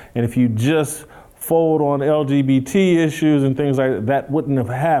happened. And if you just fold on LGBT issues and things like that, that wouldn't have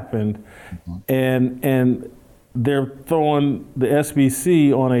happened. And they're throwing the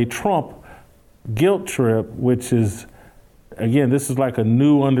SBC on a Trump guilt trip, which is, again, this is like a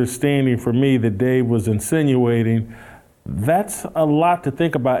new understanding for me that Dave was insinuating. That's a lot to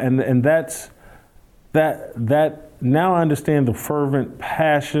think about, and that's that now I understand the fervent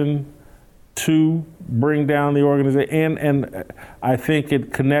passion to bring down the organization, and I think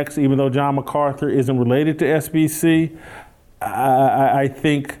it connects, even though John MacArthur isn't related to SBC, I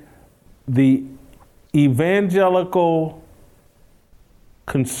think the evangelical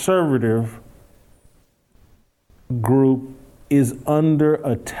conservative group is under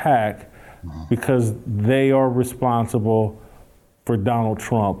attack because they are responsible for Donald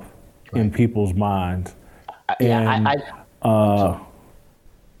Trump in people's minds.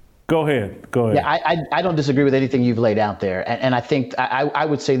 Go ahead. Yeah, I don't disagree with anything you've laid out there. And I think I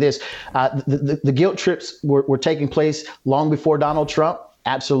would say this, the guilt trips were taking place long before Donald Trump.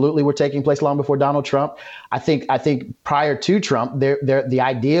 Absolutely were taking place long before Donald Trump. I think prior to Trump, the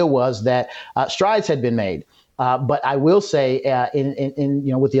idea was that strides had been made. But I will say,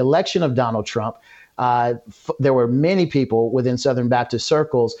 with the election of Donald Trump, there were many people within Southern Baptist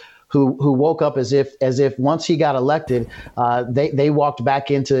circles who woke up as if once he got elected, they walked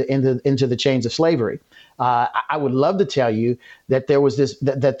back into the chains of slavery. I would love to tell you that there was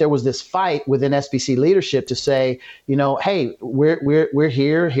this fight within SBC leadership to say, hey, we're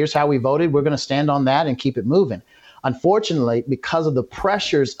here. Here's how we voted. We're going to stand on that and keep it moving. Unfortunately, because of the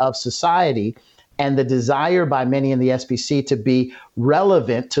pressures of society and the desire by many in the SBC to be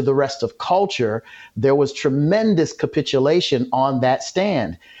relevant to the rest of culture, there was tremendous capitulation on that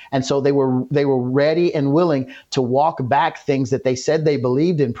stand. And so they were ready and willing to walk back things that they said they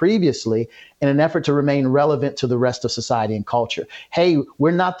believed in previously in an effort to remain relevant to the rest of society and culture. Hey,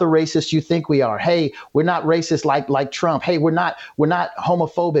 we're not the racist you think we are. Hey, we're not racist like Trump. Hey, we're not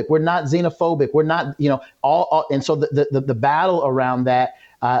homophobic. We're not xenophobic. We're not, all. And so the battle around that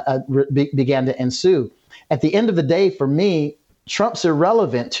began to ensue. At the end of the day, for me, Trump's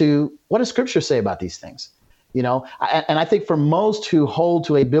irrelevant to what does Scripture say about these things. And I think for most who hold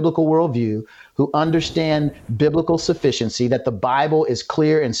to a biblical worldview, who understand biblical sufficiency, that the Bible is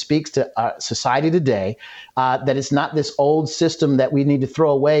clear and speaks to society today, that it's not this old system that we need to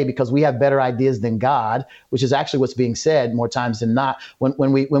throw away because we have better ideas than God, which is actually what's being said more times than not.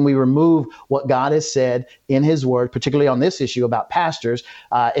 When we remove what God has said in His Word, particularly on this issue about pastors,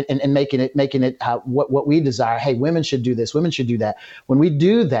 and making it what we desire. Hey, women should do this. Women should do that. When we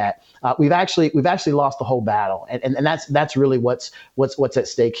do that, we've actually lost the whole battle, and that's really what's at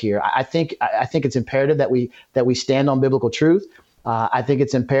stake here. I think it's imperative that we stand on biblical truth. I think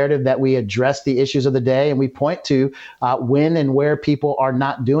it's imperative that we address the issues of the day and we point to when and where people are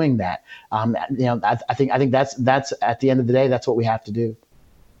not doing that. I think that's at the end of the day, that's what we have to do.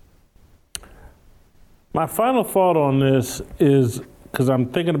 My final thought on this is, because I'm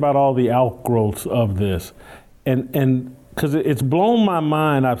thinking about all the outgrowths of this, and because it's blown my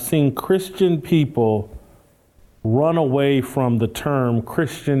mind. I've seen Christian people run away from the term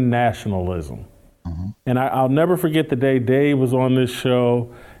Christian nationalism. And I'll never forget the day Dave was on this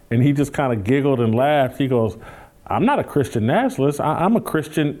show and he just kind of giggled and laughed. He goes, I'm not a Christian nationalist. I'm a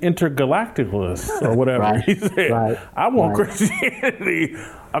Christian intergalacticalist or whatever Right. he said. Right. I want Right. Christianity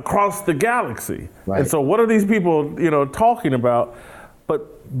across the galaxy. Right. And so what are these people, talking about? But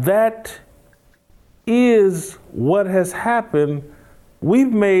that is what has happened.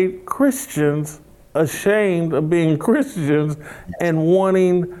 We've made Christians ashamed of being Christians and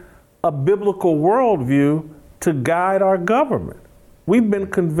wanting a biblical worldview to guide our government. We've been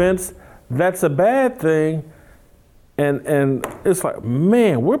convinced that's a bad thing, and it's like,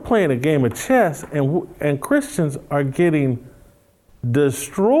 man, we're playing a game of chess, and Christians are getting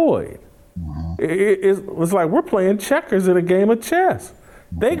destroyed. It's like we're playing checkers in a game of chess.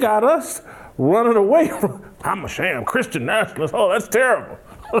 They got us running away from, I'm a sham Christian nationalist. Oh, that's terrible.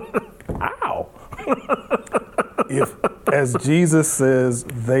 Ow. If, as Jesus says,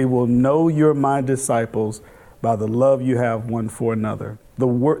 they will know you're my disciples by the love you have one for another.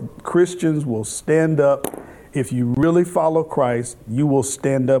 Christians will stand up. If you really follow Christ, you will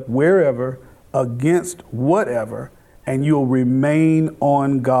stand up wherever, against whatever, and you'll remain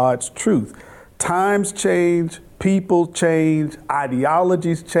on God's truth. Times change, people change,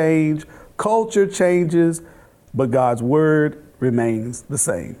 ideologies change, culture changes, but God's word remains the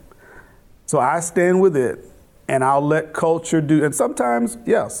same. So I stand with it. and I'll let culture do. And sometimes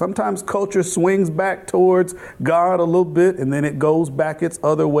culture swings back towards God a little bit, and then it goes back its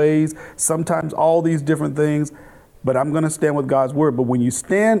other ways. Sometimes all these different things. But I'm going to stand with God's word. But when you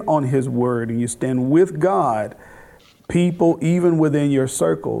stand on his word and you stand with God, people, even within your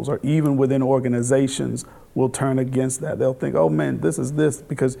circles or even within organizations, will turn against that. They'll think, oh man, this is this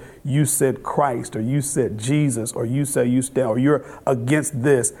because you said Christ, or you said Jesus, or you say you stand, or you're against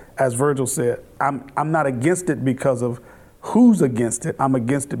this. As Virgil said, I'm not against it because of who's against it. I'm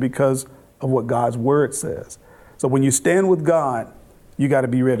against it because of what God's word says. So when you stand with God, you got to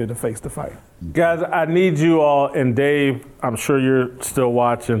be ready to face the fight. Guys, I need you all, and Dave, I'm sure you're still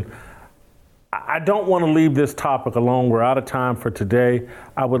watching. I don't want to leave this topic alone. We're out of time for today.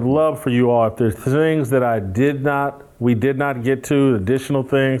 I would love for you all, if there's things that we did not get to, additional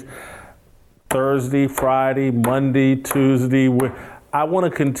things, Thursday, Friday, Monday, Tuesday, I want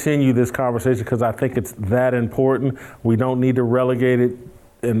to continue this conversation because I think it's that important. We don't need to relegate it,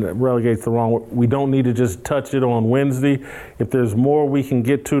 and relegate's the wrong word. We don't need to just touch it on Wednesday. If there's more we can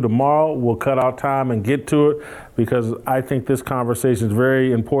get to tomorrow, we'll cut out time and get to it, because I think this conversation is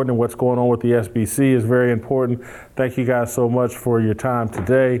very important, and what's going on with the SBC is very important. Thank you guys so much for your time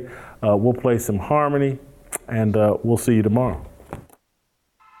today. We'll play some Harmony, and we'll see you tomorrow.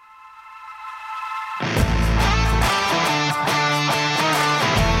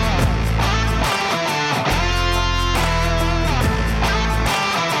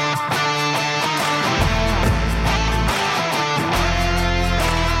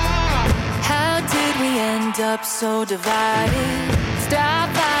 Up so divided, stop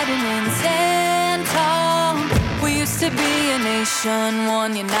fighting and stand tall. We used to be a nation,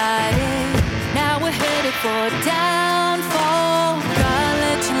 one united. Now we're headed for downfall. God,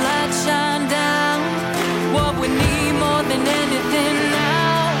 let your light shine down. What we need more than anything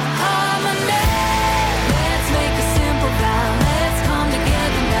now, harmony. Let's make a simple vow. Let's come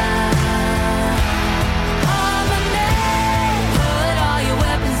together now. Harmony. Put all your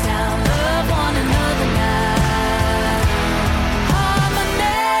weapons down. Love one another now.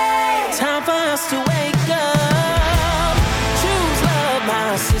 Time for us to wake up. Choose love,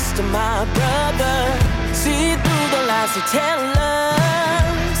 my sister, my brother. See through the lies they tell us.